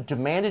one who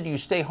demanded you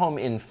stay home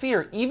in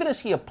fear, even as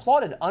he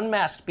applauded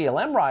unmasked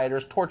BLM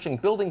rioters torching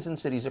buildings in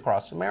cities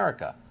across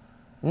America?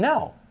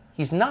 No,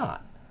 he's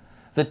not.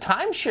 The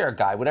timeshare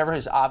guy, whatever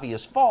his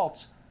obvious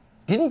faults,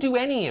 didn't do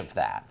any of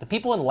that. The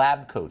people in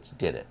lab coats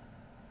did it.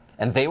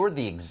 And they were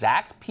the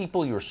exact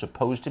people you're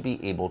supposed to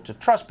be able to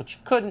trust, but you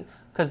couldn't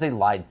because they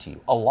lied to you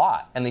a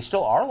lot, and they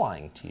still are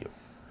lying to you.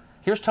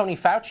 Here's Tony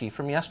Fauci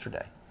from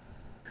yesterday.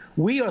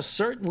 We are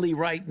certainly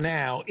right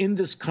now in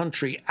this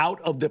country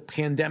out of the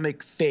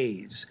pandemic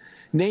phase.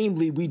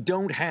 Namely, we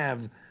don't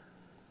have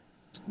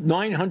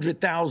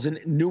 900,000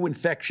 new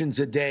infections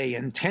a day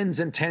and tens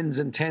and tens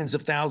and tens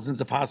of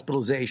thousands of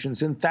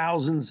hospitalizations and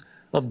thousands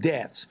of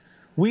deaths.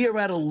 We are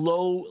at a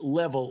low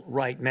level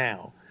right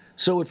now.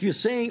 So if you're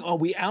saying, are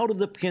we out of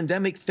the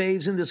pandemic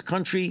phase in this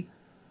country?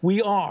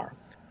 We are.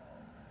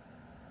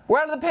 We're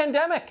out of the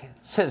pandemic,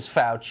 says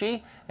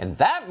Fauci, and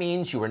that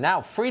means you are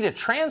now free to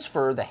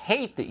transfer the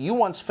hate that you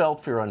once felt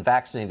for your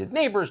unvaccinated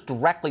neighbors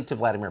directly to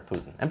Vladimir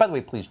Putin. And by the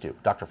way, please do.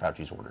 Dr.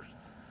 Fauci's orders.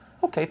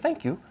 Okay,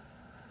 thank you.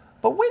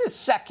 But wait a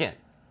second.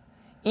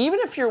 Even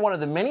if you're one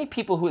of the many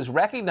people who has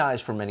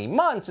recognized for many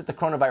months that the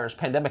coronavirus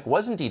pandemic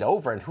was indeed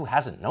over, and who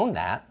hasn't known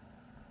that,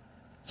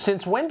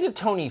 since when did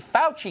Tony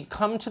Fauci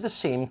come to the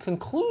same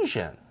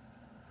conclusion?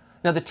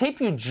 Now, the tape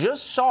you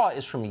just saw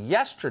is from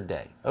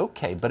yesterday.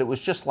 Okay, but it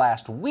was just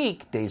last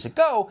week, days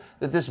ago,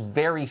 that this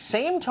very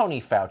same Tony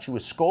Fauci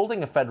was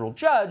scolding a federal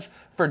judge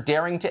for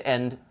daring to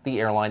end the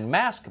airline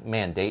mask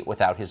mandate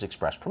without his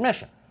express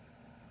permission.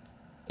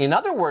 In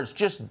other words,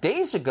 just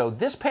days ago,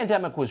 this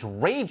pandemic was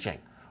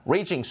raging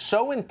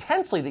so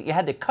intensely that you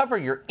had to cover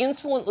your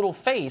insolent little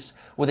face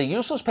with a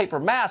useless paper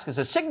mask as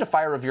a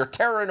signifier of your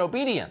terror and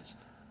obedience.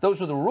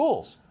 Those were the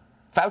rules.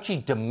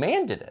 Fauci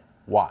demanded it.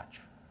 Watch.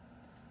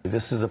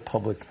 This is a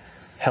public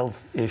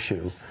health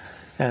issue,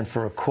 and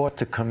for a court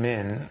to come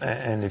in,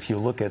 and if you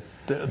look at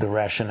the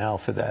rationale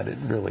for that, it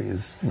really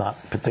is not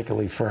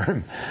particularly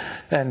firm.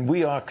 And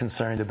we are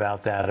concerned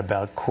about that,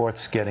 about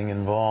courts getting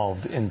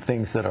involved in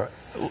things that are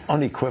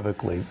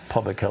unequivocally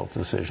public health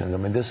decisions. I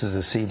mean, this is a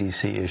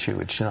CDC issue.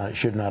 It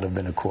should not have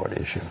been a court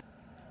issue.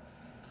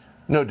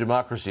 No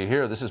democracy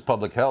here. This is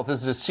public health.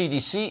 This is a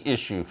CDC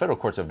issue. Federal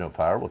courts have no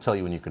power. We'll tell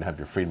you when you can have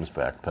your freedoms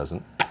back,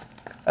 peasant.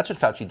 That's what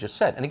Fauci just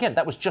said. And again,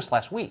 that was just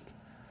last week.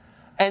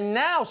 And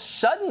now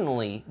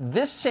suddenly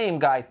this same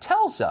guy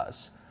tells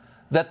us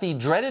that the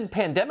dreaded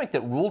pandemic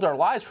that ruled our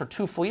lives for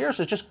 2 full years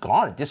is just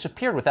gone. It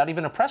disappeared without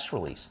even a press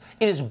release.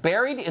 It is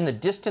buried in the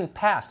distant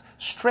past,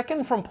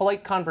 stricken from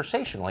polite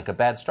conversation like a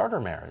bad starter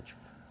marriage.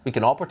 We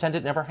can all pretend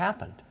it never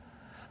happened.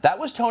 That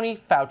was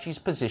Tony Fauci's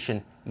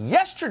position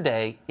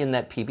yesterday in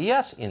that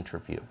PBS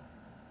interview.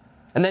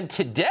 And then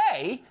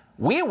today,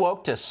 we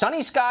awoke to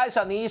sunny skies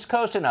on the East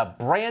Coast and a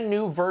brand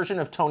new version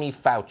of Tony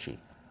Fauci.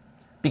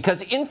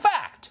 Because, in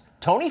fact,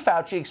 Tony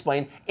Fauci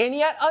explained in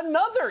yet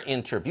another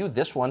interview,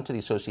 this one to the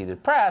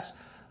Associated Press,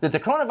 that the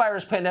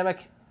coronavirus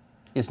pandemic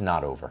is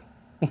not over.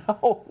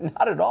 No,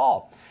 not at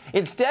all.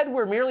 Instead,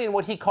 we're merely in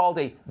what he called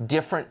a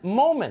different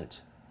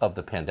moment of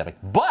the pandemic.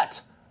 But,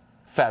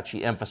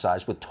 Fauci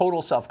emphasized with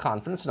total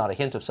self-confidence, not a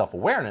hint of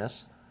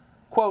self-awareness,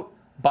 quote,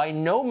 by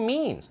no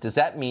means does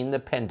that mean the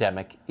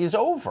pandemic is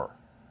over.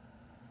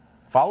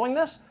 Following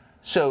this?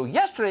 So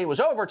yesterday it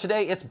was over,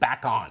 today it's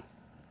back on.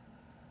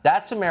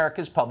 That's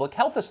America's public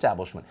health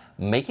establishment,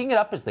 making it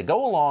up as they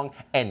go along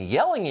and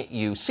yelling at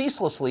you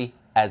ceaselessly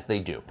as they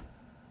do.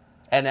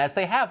 And as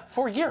they have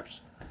for years.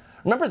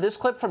 Remember this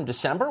clip from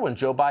December when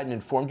Joe Biden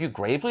informed you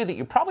gravely that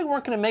you probably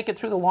weren't going to make it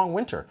through the long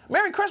winter?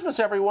 Merry Christmas,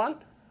 everyone!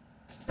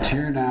 It's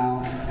here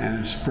now, and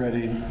it's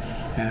spreading,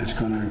 and it's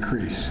going to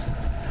increase.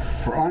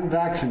 For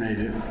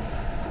unvaccinated,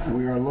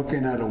 we are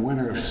looking at a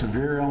winter of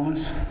severe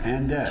illness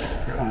and death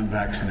for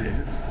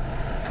unvaccinated.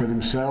 For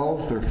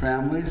themselves, their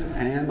families,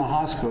 and the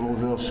hospitals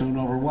they'll soon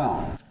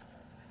overwhelm.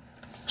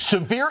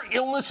 Severe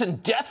illness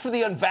and death for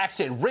the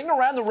unvaccinated. Ring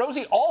around the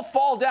rosy, all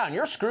fall down.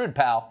 You're screwed,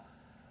 pal.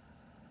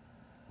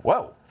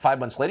 Whoa. 5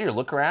 months later, you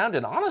look around,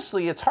 and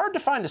honestly, it's hard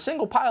to find a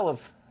single pile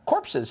of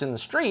corpses in the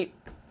street.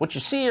 What you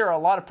see are a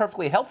lot of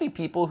perfectly healthy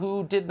people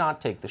who did not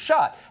take the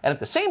shot. And at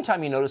the same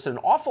time, you notice that an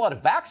awful lot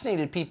of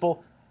vaccinated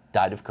people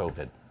died of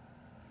COVID.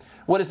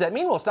 What does that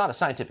mean? Well, it's not a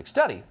scientific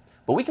study,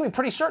 but we can be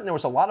pretty certain there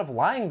was a lot of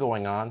lying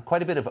going on,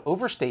 quite a bit of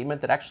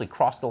overstatement that actually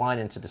crossed the line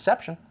into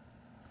deception.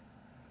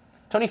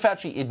 Tony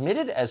Fauci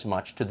admitted as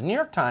much to the New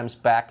York Times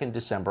back in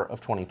December of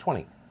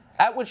 2020,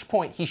 at which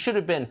point he should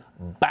have been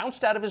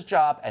bounced out of his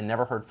job and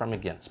never heard from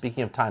again.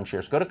 Speaking of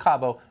timeshares, go to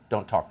Cabo,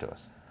 don't talk to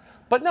us.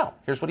 But no,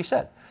 here's what he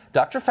said.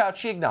 Dr.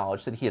 Fauci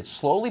acknowledged that he had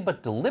slowly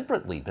but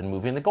deliberately been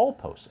moving the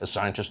goalposts, as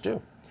scientists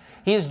do.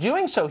 He is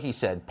doing so, he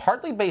said,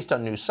 partly based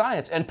on new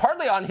science and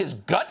partly on his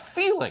gut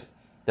feeling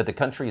that the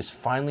country is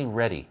finally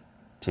ready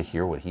to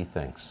hear what he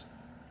thinks.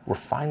 We're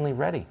finally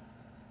ready.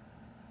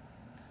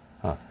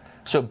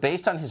 So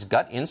based on his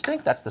gut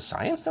instinct, that's the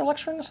science they're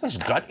lecturing us? His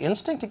gut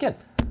instinct? Again,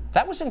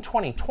 that was in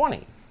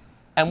 2020.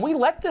 And we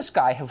let this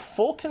guy have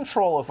full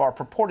control of our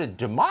purported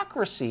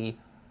democracy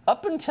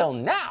up until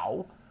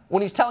now,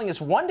 when he's telling us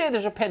one day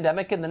there's a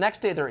pandemic and the next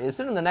day there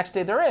isn't and the next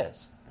day there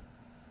is.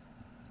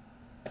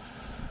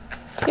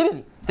 He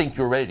didn't think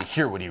you were ready to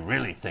hear what he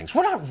really thinks.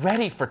 We're not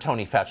ready for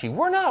Tony Fauci.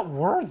 We're not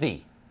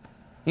worthy.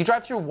 You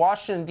drive through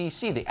Washington,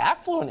 D.C., the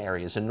affluent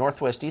areas in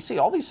Northwest D.C.,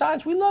 all these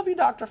signs, we love you,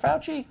 Dr.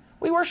 Fauci.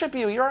 We worship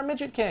you. You're our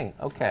midget king.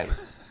 Okay.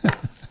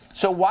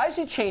 So why is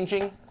he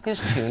changing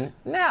his tune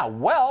now?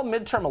 Well,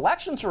 midterm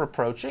elections are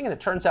approaching, and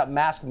it turns out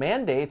mask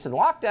mandates and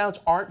lockdowns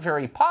aren't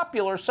very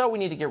popular, so we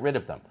need to get rid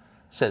of them,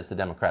 says the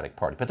Democratic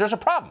Party. But there's a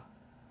problem.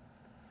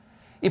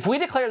 If we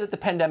declare that the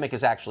pandemic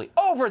is actually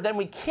over, then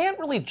we can't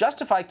really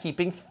justify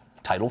keeping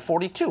Title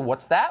 42.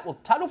 What's that? Well,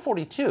 Title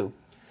 42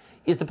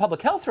 is the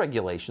public health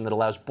regulation that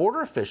allows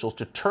border officials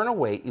to turn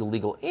away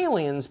illegal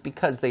aliens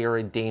because they are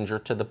a danger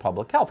to the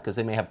public health, because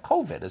they may have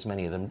COVID, as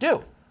many of them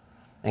do.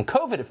 And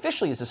COVID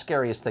officially is the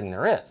scariest thing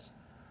there is.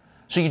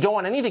 So you don't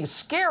want anything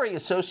scary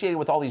associated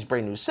with all these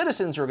brand new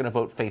citizens who are going to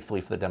vote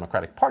faithfully for the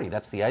Democratic Party.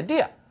 That's the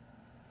idea.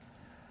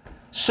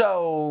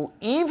 So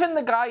even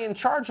the guy in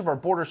charge of our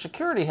border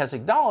security has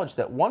acknowledged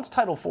that once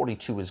Title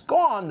 42 is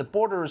gone, the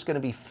border is going to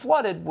be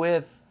flooded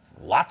with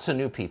lots of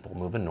new people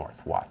moving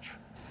north. Watch.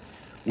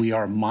 We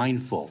are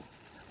mindful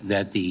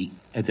that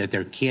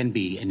there can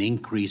be an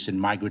increase in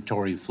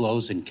migratory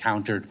flows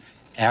encountered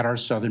at our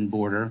southern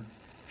border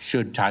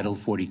should Title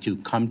 42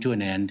 come to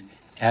an end,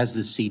 as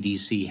the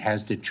CDC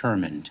has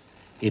determined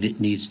it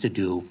needs to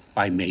do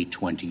by May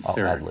 23rd.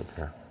 I'll ad-lib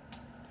here.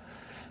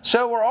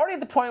 So we're already at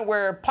the point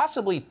where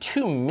possibly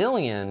 2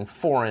 million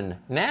foreign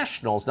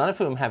nationals, none of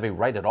whom have a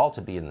right at all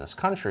to be in this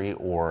country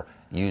or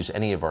use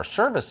any of our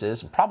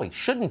services, probably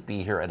shouldn't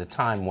be here at a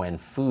time when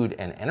food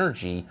and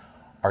energy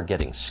are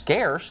getting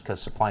scarce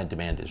because supply and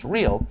demand is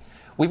real.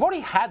 We've already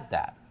had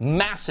that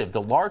massive,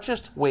 the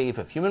largest wave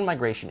of human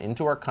migration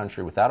into our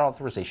country without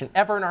authorization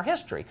ever in our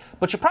history.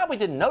 But you probably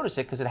didn't notice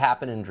it because it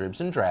happened in dribs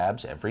and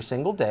drabs every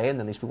single day, and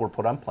then these people were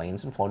put on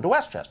planes and flown to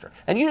Westchester.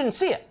 And you didn't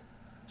see it,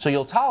 so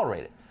you'll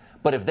tolerate it.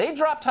 But if they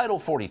drop Title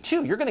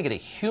 42, you're going to get a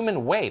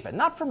human wave, and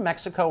not from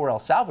Mexico or El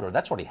Salvador.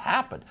 That's already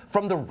happened,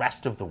 from the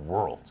rest of the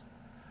world.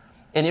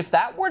 And if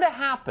that were to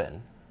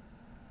happen,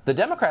 the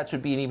Democrats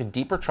would be in even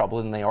deeper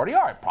trouble than they already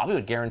are. It probably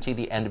would guarantee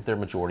the end of their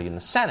majority in the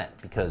Senate,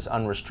 because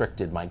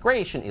unrestricted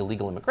migration,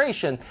 illegal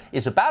immigration,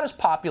 is about as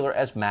popular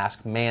as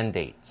mask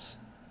mandates.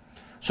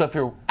 So if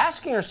you're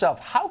asking yourself,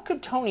 how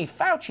could Tony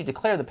Fauci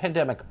declare the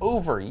pandemic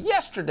over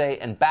yesterday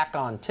and back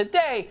on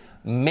today?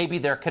 Maybe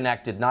they're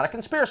connected. Not a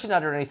conspiracy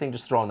nut or anything,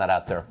 just throwing that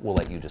out there. We'll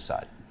let you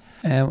decide.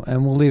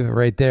 And we'll leave it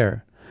right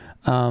there.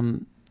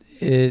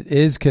 It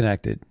is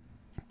connected.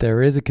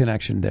 There is a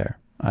connection there,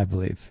 I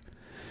believe.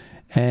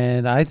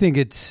 And I think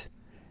it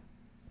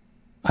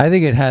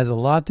has a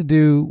lot to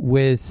do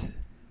with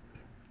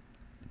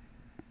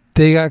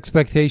the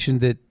expectation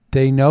that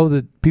they know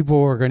that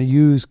people are going to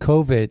use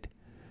COVID,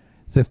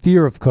 the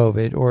fear of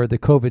COVID or the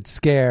COVID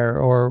scare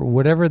or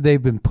whatever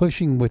they've been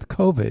pushing with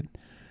COVID,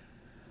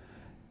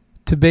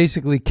 to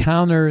basically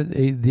counter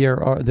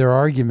their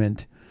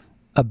argument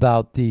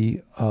about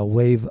the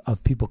wave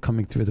of people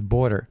coming through the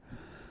border,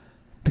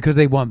 because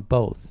they want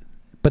both,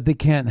 but they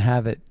can't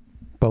have it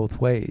both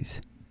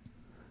ways.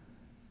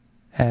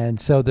 And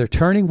so they're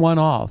turning one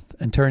off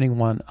and turning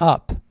one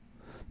up,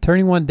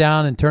 turning one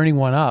down and turning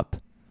one up.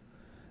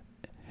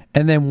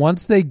 And then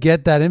once they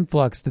get that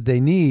influx that they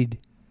need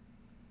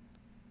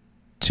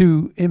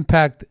to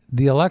impact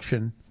the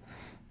election,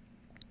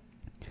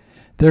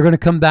 they're going to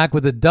come back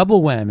with a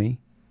double whammy,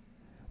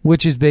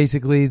 which is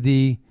basically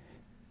the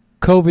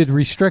COVID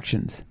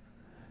restrictions.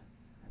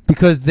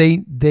 Because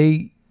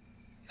a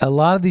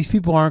lot of these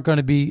people aren't going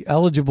to be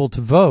eligible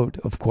to vote,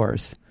 of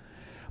course,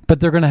 but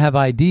they're going to have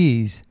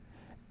IDs.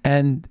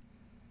 And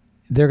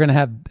they're going to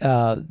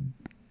have,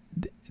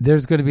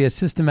 there's going to be a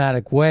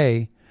systematic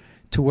way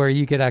to where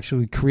you could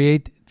actually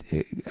connect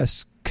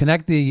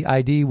the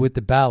ID with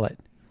the ballot,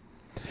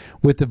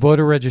 with the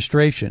voter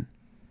registration,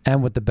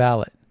 and with the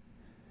ballot.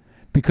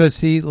 Because,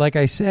 see, like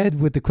I said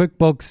with the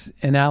QuickBooks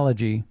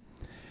analogy,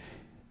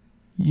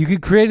 you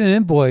could create an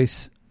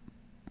invoice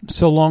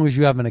so long as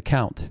you have an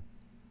account.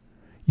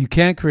 You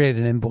can't create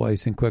an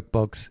invoice in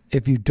QuickBooks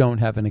if you don't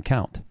have an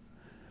account.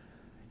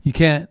 You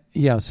can't,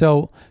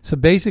 so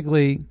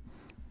basically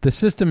the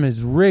system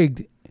is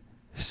rigged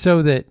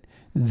so that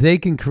they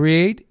can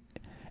create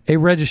a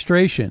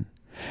registration.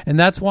 And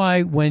that's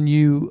why when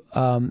you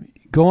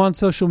go on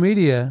social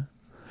media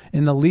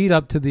in the lead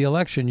up to the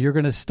election, you're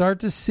going to start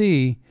to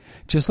see,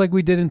 just like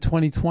we did in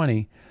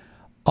 2020,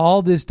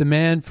 all this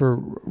demand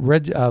for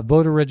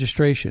voter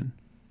registration.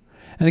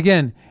 And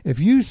again, if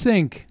you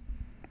think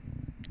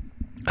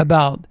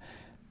about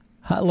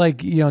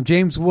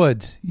James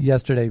Woods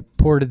yesterday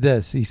reported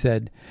this, he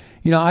said,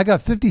 I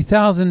got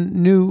 50,000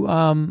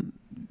 new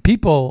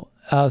people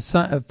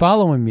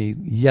following me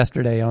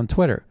yesterday on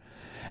Twitter.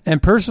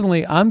 And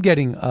personally, I'm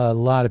getting a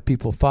lot of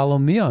people follow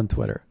me on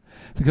Twitter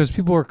because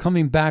people are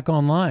coming back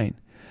online.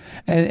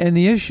 And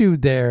the issue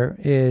there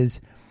is,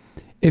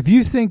 if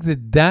you think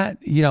that,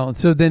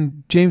 so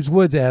then James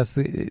Woods asked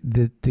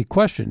the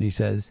question. He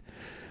says,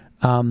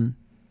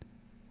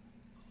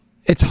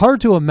 it's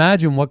hard to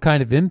imagine what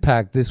kind of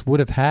impact this would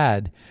have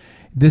had,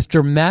 this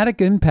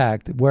dramatic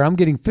impact where I'm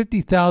getting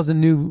 50,000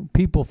 new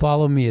people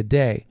follow me a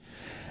day.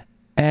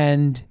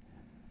 And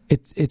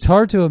it's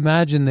hard to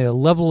imagine the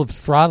level of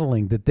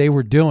throttling that they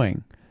were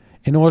doing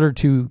in order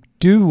to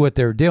do what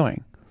they're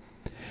doing.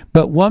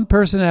 But one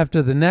person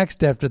after the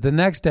next, after the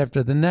next,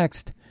 after the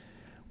next,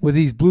 with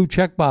these blue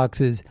check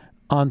boxes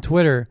on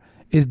Twitter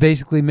is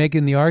basically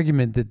making the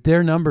argument that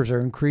their numbers are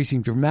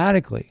increasing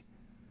dramatically.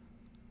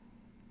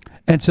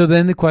 And so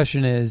then the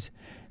question is,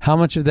 how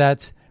much of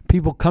that's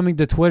people coming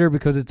to Twitter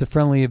because it's a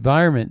friendly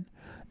environment,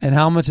 and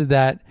how much of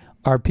that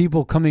are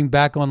people coming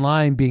back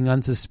online being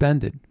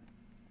unsuspended?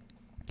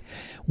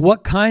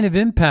 What kind of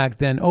impact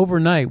then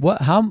overnight?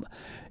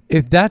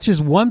 If that's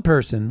just one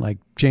person like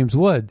James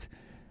Woods,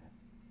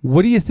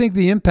 what do you think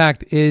the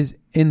impact is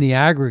in the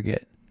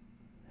aggregate?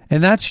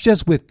 And that's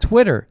just with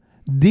Twitter,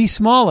 the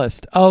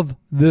smallest of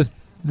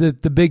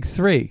the big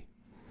three.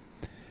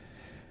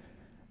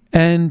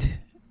 And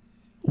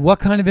what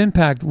kind of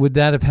impact would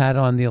that have had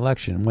on the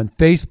election when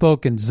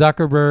Facebook and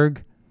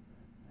Zuckerberg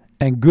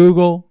and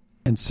Google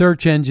and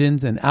search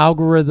engines and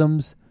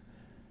algorithms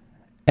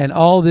and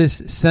all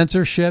this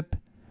censorship,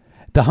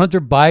 the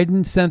Hunter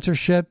Biden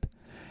censorship?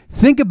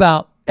 Think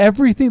about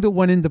everything that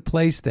went into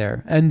place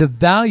there and the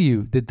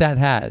value that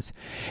has.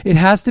 It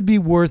has to be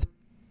worth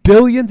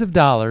billions of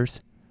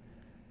dollars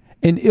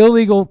in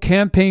illegal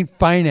campaign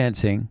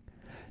financing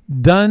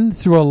done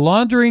through a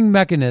laundering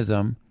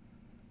mechanism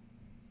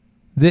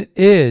that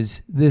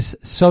is this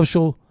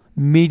social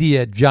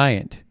media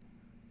giant.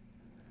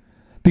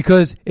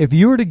 Because if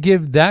you were to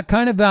give that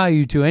kind of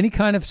value to any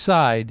kind of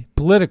side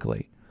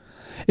politically,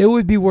 it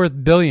would be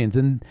worth billions.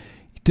 And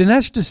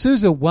Dinesh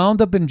D'Souza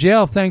wound up in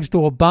jail thanks to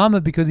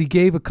Obama because he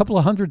gave a couple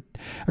extra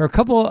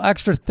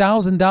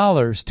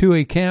 $1,000 to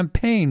a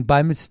campaign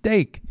by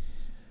mistake.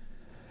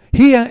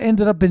 He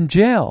ended up in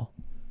jail.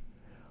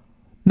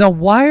 Now,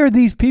 why are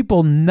these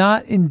people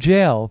not in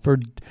jail for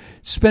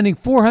spending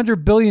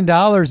 $400 billion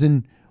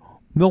in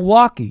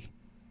Milwaukee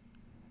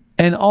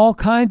and all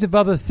kinds of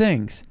other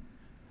things?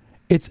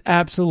 It's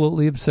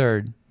absolutely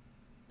absurd.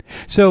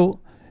 So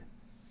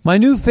my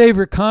new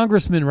favorite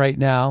congressman right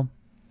now,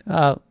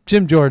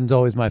 Jim Jordan's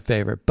always my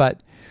favorite,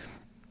 but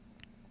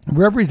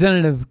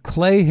Representative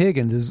Clay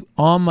Higgins is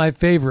on my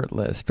favorite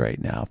list right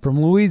now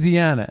from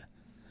Louisiana.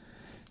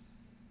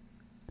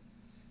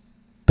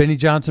 Benny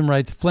Johnson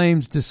writes,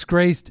 Flames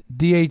disgraced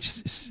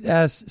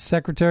DHS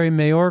Secretary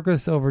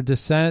Mayorkas over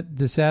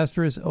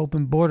disastrous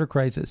open border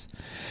crisis.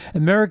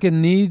 America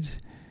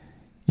needs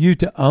you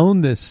to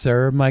own this,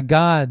 sir. My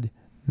God,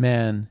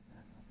 man,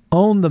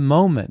 own the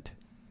moment.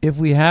 If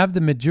we have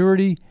the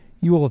majority,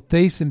 you will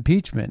face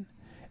impeachment.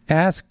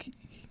 I'm asking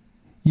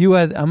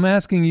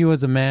you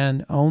as a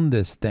man, own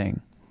this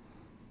thing.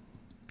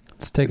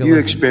 Let's take a listen. You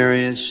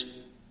experienced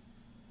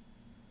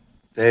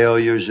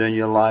failures in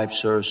your life,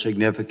 sir,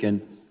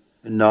 significant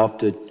enough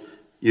that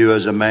you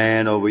as a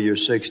man over your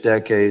 6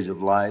 decades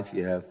of life,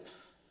 you have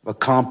a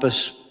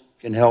compass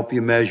can help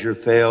you measure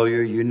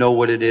failure. You know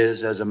what it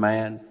is as a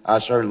man. I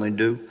certainly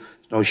do.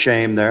 There's no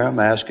shame there. I'm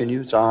asking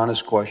you. It's an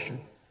honest question.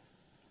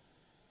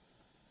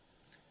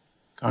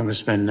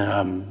 Congressman,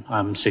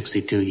 I'm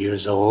 62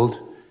 years old.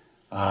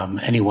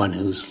 Anyone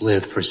who's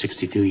lived for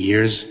 62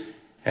 years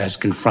has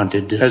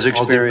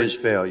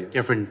experienced failure.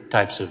 Different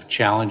types of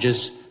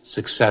challenges,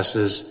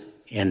 successes,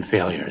 and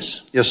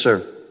failures. Yes,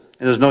 sir.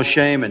 And there's no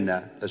shame in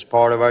that. That's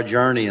part of our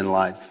journey in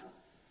life.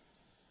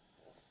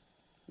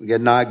 We get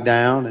knocked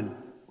down and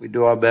we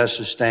do our best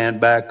to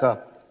stand back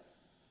up.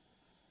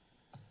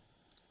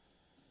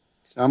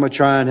 So I'm going to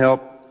try and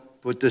help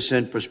put this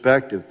in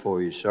perspective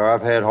for you, sir.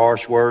 I've had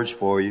harsh words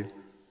for you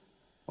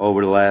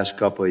over the last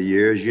couple of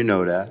years. You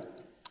know that.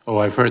 Oh,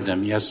 I've heard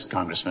them. Yes,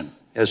 Congressman.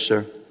 Yes,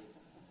 sir.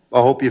 I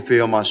hope you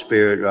feel my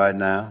spirit right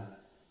now.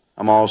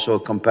 I'm also a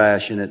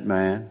compassionate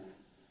man.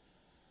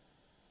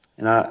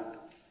 And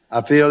I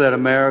feel that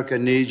America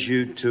needs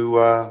you to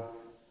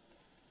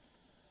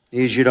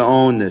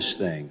own this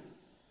thing,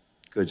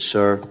 good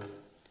sir.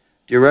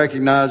 Do you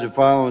recognize the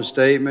following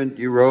statement?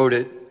 You wrote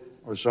it,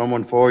 or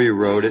someone for you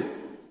wrote it.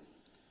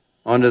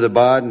 Under the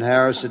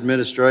Biden-Harris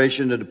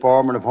administration, the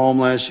Department of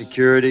Homeland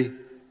Security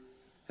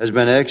has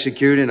been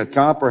executing a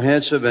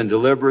comprehensive and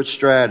deliberate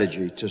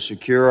strategy to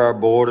secure our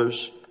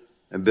borders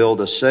and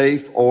build a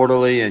safe,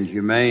 orderly, and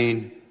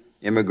humane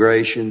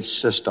immigration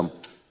system.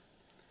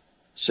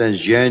 Since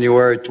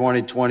January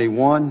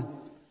 2021,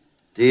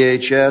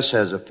 DHS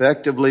has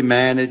effectively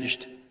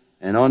managed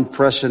an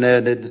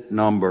unprecedented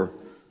number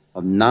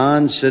of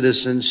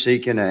non-citizens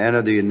seeking to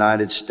enter the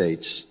United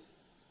States.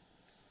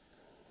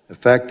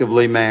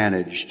 Effectively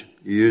managed.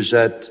 You used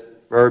that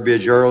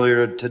verbiage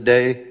earlier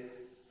today.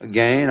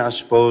 Again, I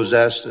suppose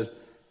that's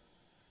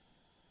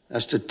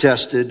the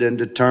tested and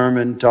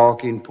determined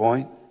talking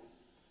point.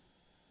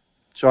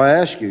 So I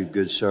ask you,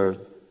 good sir,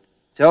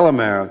 tell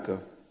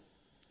America,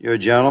 you're a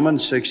gentleman,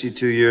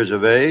 62 years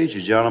of age,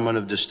 a gentleman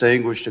of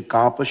distinguished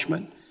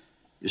accomplishment.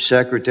 You're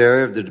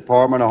Secretary of the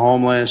Department of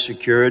Homeland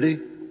Security.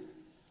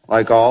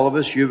 Like all of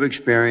us, you've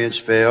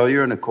experienced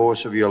failure in the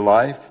course of your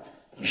life.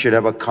 You should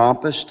have a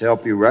compass to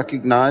help you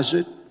recognize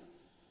it.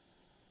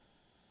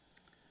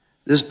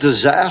 This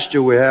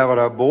disaster we have at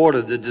our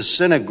border, the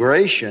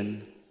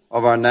disintegration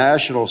of our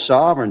national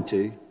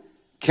sovereignty,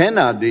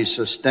 cannot be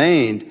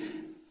sustained.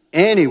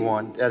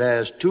 Anyone that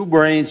has two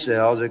brain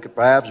cells that could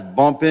perhaps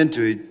bump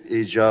into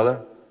each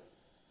other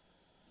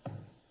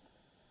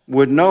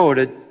would know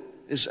that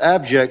it's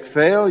abject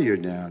failure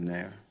down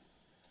there.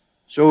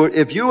 So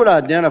if you would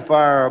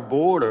identify our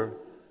border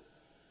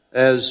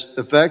as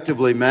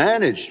effectively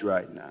managed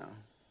right now,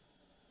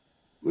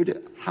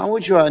 how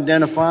would you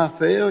identify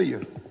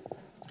failure?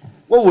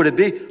 What would it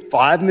be?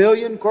 5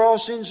 million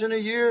crossings in a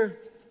year?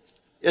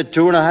 You had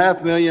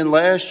 2.5 million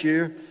last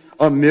year.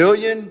 1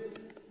 million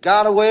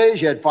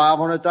gotaways. You had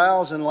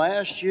 500,000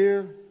 last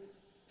year.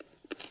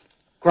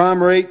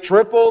 Crime rate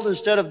tripled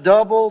instead of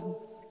doubled.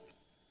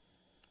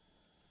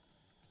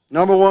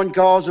 Number one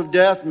cause of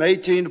death from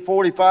 18 to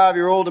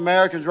 45-year-old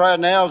Americans right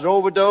now is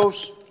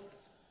overdose.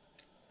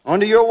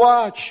 Under your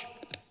watch,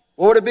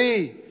 what would it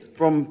be?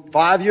 From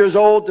 5 years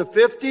old to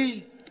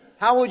 50?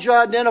 How would you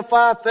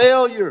identify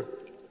failure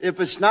if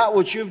it's not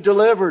what you've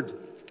delivered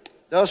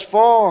thus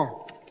far?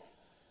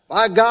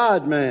 By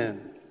God,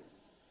 man.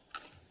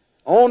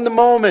 Own the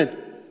moment.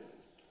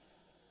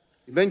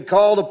 You've been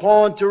called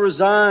upon to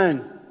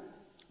resign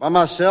by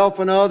myself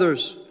and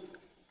others.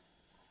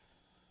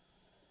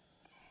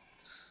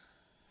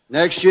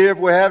 Next year, if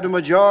we have the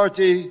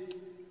majority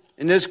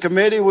in this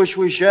committee, which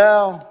we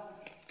shall,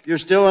 you're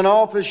still in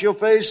office, you'll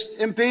face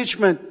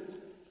impeachment.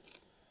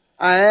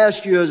 I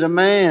ask you as a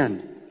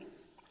man,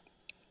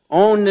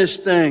 own this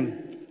thing.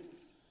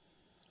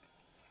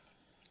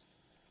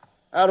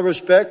 Out of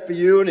respect for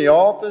you in the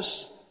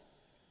office,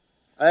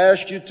 I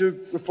ask you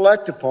to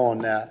reflect upon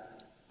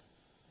that.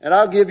 And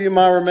I'll give you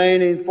my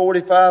remaining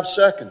 45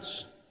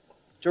 seconds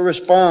to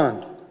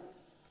respond.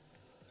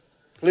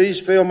 Please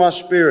feel my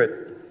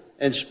spirit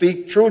and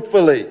speak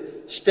truthfully.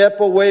 Step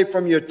away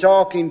from your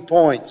talking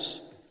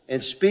points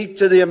and speak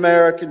to the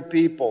American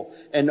people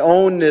and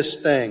own this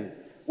thing.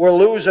 We're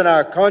losing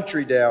our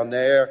country down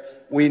there.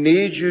 We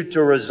need you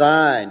to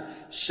resign.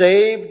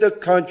 Save the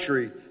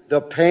country the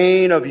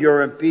pain of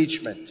your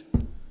impeachment.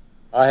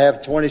 I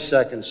have 20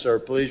 seconds, sir.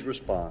 Please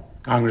respond.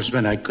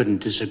 Congressman, I couldn't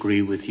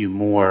disagree with you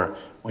more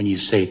when you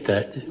state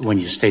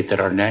that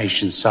our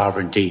nation's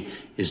sovereignty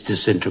is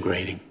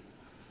disintegrating.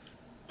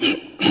 Well,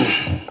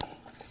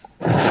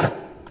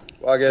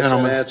 I guess that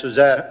answers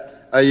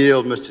that. I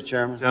yield, Mr.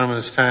 Chairman.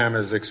 Gentleman's time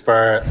has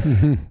expired.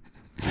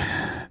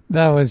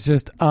 That was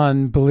just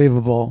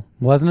unbelievable,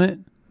 wasn't it?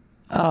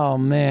 Oh,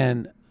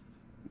 man.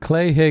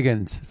 Clay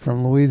Higgins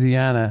from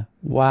Louisiana.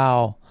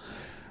 Wow.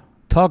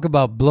 Talk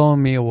about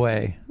blowing me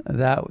away.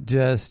 That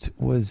just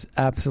was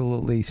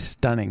absolutely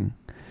stunning.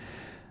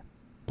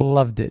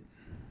 Loved it.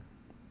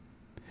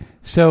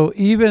 So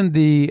even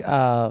the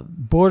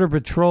Border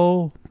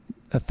Patrol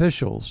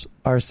officials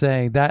are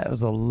saying that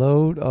was a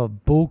load of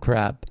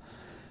bullcrap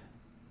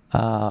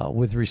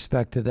with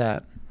respect to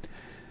that.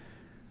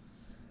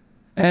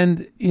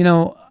 And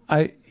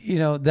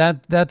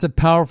that's a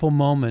powerful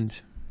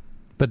moment.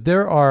 But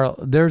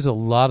there's a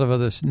lot of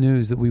other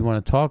news that we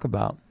want to talk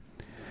about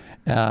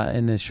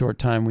in this short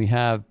time we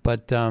have.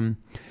 But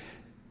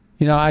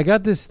I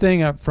got this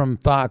thing up from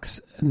Fox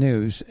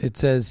News. It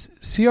says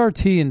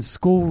CRT and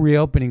school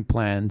reopening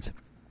plans.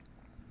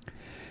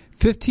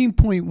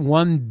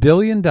 $15.1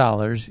 billion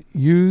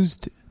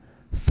used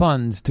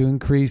funds to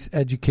increase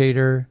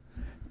educator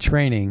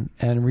training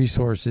and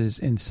resources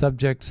in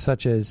subjects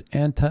such as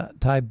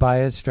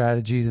anti-bias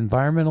strategies,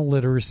 environmental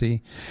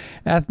literacy,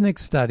 ethnic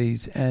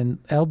studies,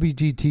 and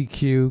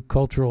LGBTQ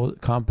cultural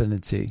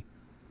competency.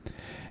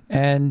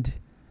 And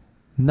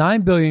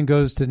 $9 billion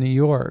goes to New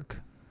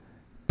York.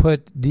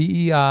 Put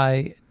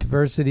DEI,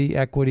 diversity,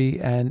 equity,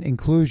 and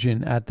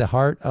inclusion at the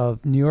heart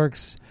of New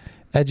York's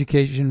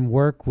education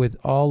work with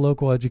all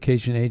local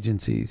education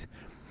agencies.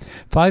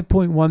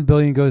 $5.1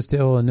 billion goes to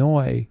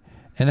Illinois,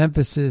 an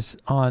emphasis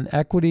on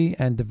equity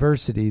and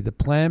diversity. The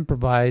plan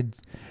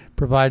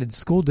provided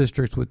school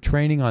districts with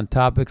training on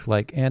topics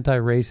like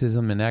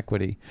anti-racism and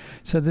equity.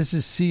 So this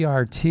is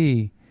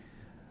CRT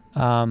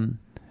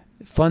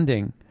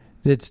funding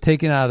that's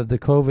taken out of the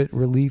COVID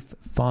relief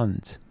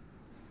funds.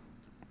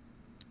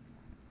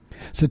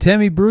 So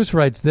Tammy Bruce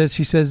writes this.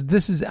 She says,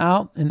 this is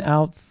out and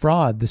out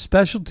fraud, the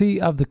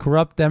specialty of the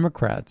corrupt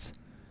Democrats.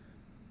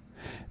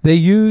 They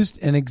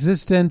used an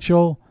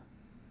existential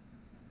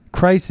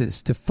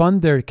crisis to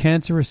fund their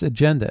cancerous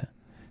agenda.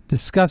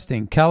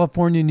 Disgusting.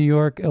 California, New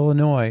York,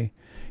 Illinois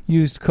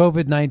used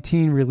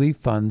COVID-19 relief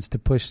funds to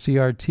push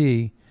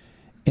CRT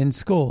in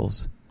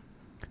schools.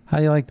 How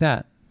do you like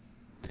that?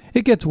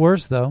 It gets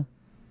worse, though,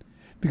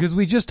 because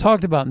we just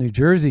talked about New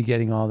Jersey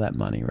getting all that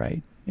money,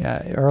 right?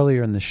 Yeah,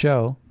 earlier in the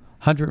show,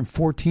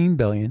 $114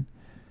 billion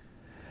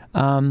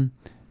in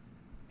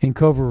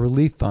COVID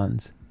relief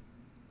funds.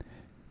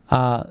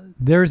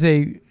 There's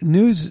a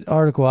news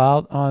article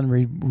out on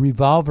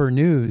Revolver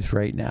News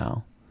right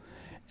now,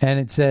 and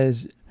it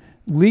says,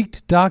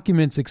 leaked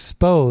documents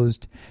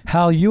exposed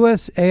how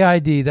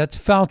USAID, that's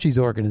Fauci's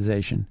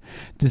organization,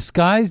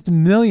 disguised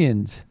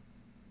millions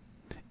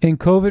in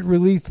COVID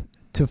relief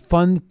to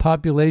fund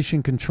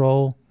population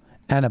control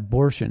and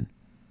abortion.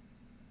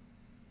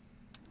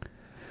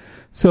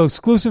 So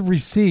exclusive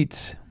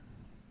receipts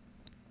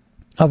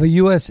of a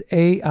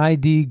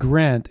USAID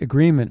grant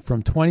agreement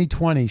from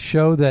 2020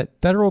 show that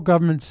federal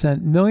government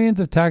sent millions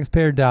of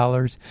taxpayer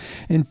dollars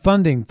in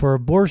funding for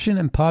abortion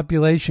and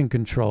population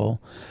control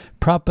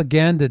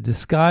propaganda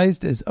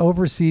disguised as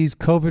overseas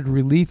COVID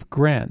relief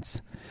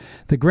grants.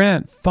 The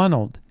grant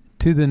funneled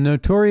to the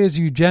notorious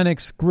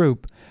eugenics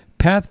group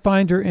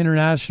Pathfinder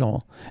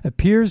International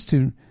appears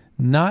to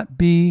not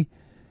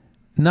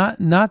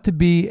to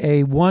be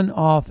a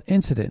one-off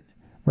incident.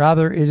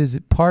 Rather, it is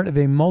part of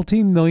a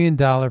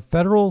multi-million-dollar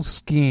federal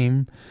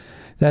scheme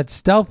that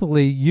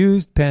stealthily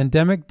used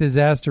pandemic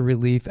disaster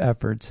relief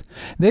efforts.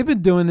 They've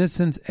been doing this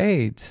since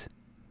AIDS.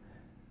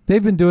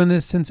 They've been doing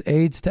this since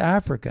AIDS to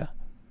Africa.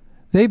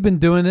 They've been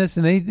doing this,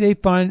 and they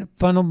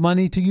funnel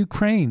money to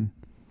Ukraine.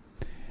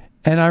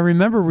 And I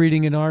remember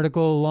reading an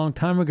article a long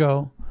time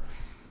ago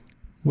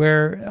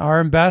where our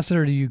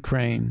ambassador to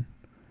Ukraine,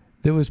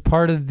 that was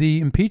part of the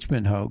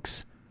impeachment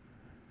hoax,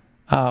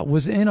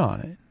 was in on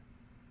it.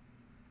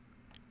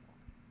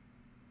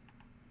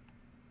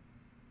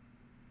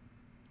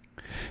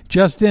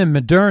 Just in,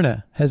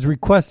 Moderna has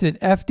requested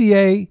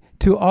FDA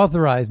to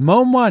authorize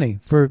more money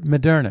for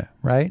Moderna,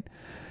 right?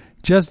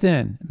 Just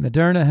in,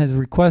 Moderna has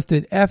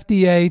requested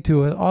FDA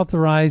to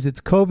authorize its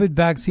COVID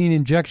vaccine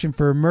injection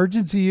for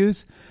emergency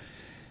use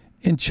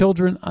in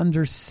children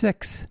under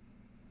 6.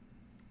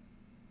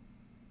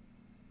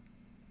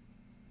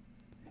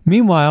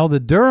 Meanwhile, the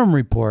Durham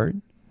report,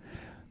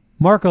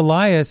 Mark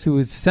Elias, who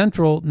is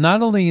central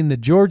not only in the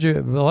Georgia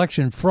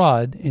election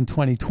fraud in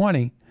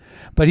 2020,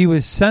 but he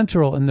was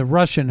central in the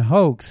Russian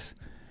hoax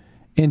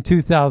in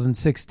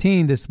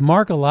 2016. This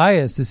Mark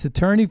Elias, this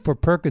attorney for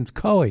Perkins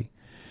Coie,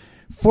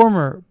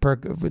 former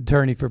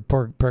attorney for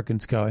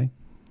Perkins Coie,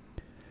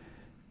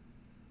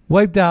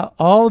 wiped out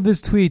all of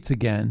his tweets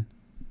again.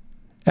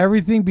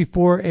 Everything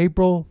before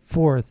April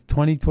 4th,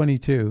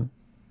 2022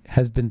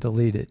 has been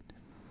deleted.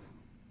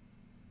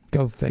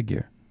 Go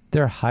figure.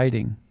 They're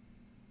hiding.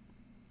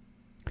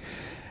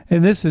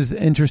 And this is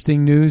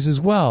interesting news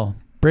as well.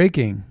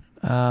 Breaking.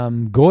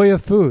 Goya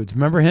Foods.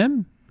 Remember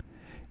him?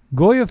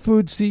 Goya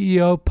Foods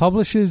CEO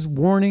publishes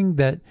warning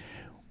that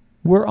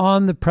we're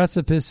on the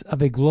precipice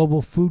of a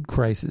global food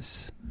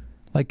crisis.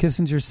 Like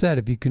Kissinger said,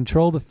 if you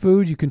control the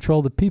food, you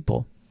control the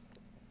people.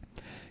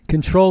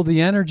 Control the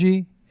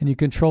energy, and you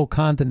control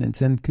continents.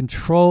 And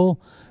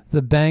control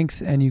the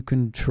banks, and you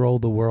control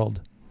the world.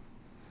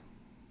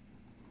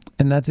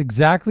 And that's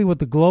exactly what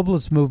the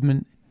globalist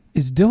movement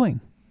is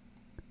doing.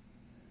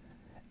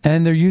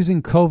 And they're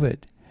using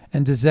COVID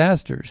and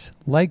disasters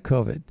like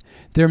COVID.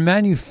 They're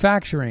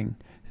manufacturing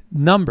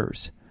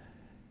numbers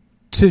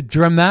to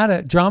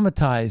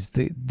dramatize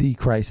the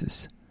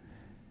crisis.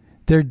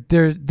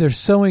 They're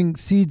sowing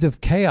seeds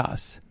of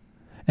chaos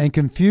and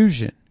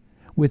confusion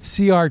with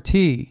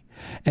CRT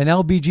and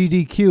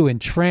LGBTQ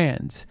and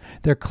trans.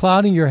 They're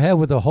clouding your head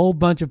with a whole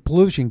bunch of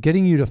pollution,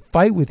 getting you to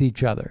fight with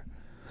each other.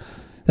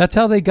 That's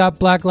how they got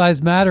Black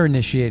Lives Matter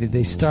initiated.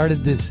 They started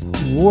this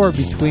war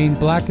between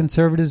black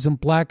conservatives and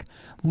black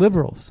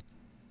liberals.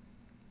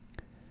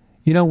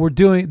 You know,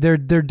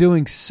 they're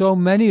doing so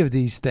many of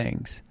these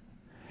things.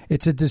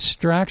 It's a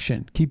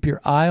distraction. Keep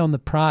your eye on the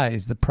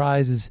prize. The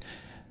prize is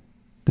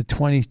the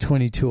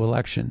 2022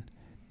 election.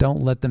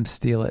 Don't let them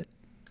steal it.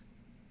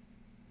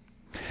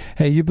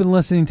 Hey, you've been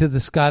listening to the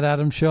Scott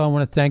Adams Show. I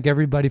want to thank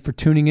everybody for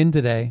tuning in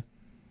today.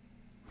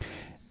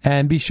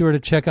 And be sure to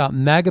check out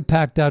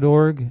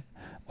magapack.org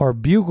or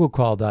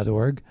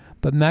buglecall.org.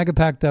 But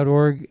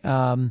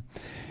magapack.org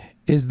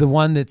is the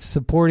one that's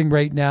supporting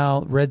right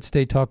now Red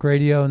State Talk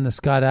Radio and the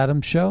Scott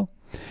Adams Show.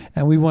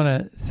 And we want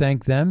to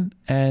thank them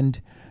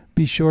and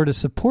be sure to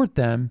support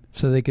them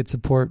so they could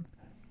support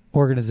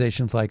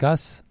organizations like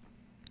us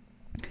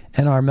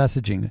and our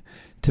messaging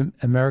to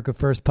America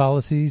First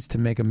policies to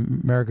make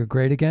America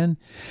great again.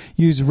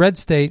 Use Red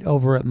State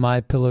over at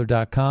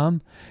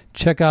mypillow.com.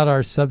 Check out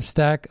our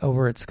Substack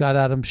over at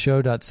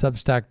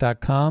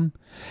scottadamshow.substack.com.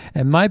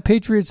 And My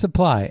Patriot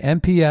Supply,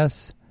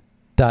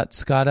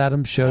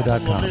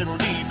 mps.scottadamshow.com. A little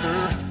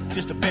deeper,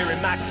 just to bury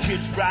my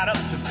kids right up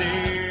to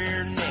there.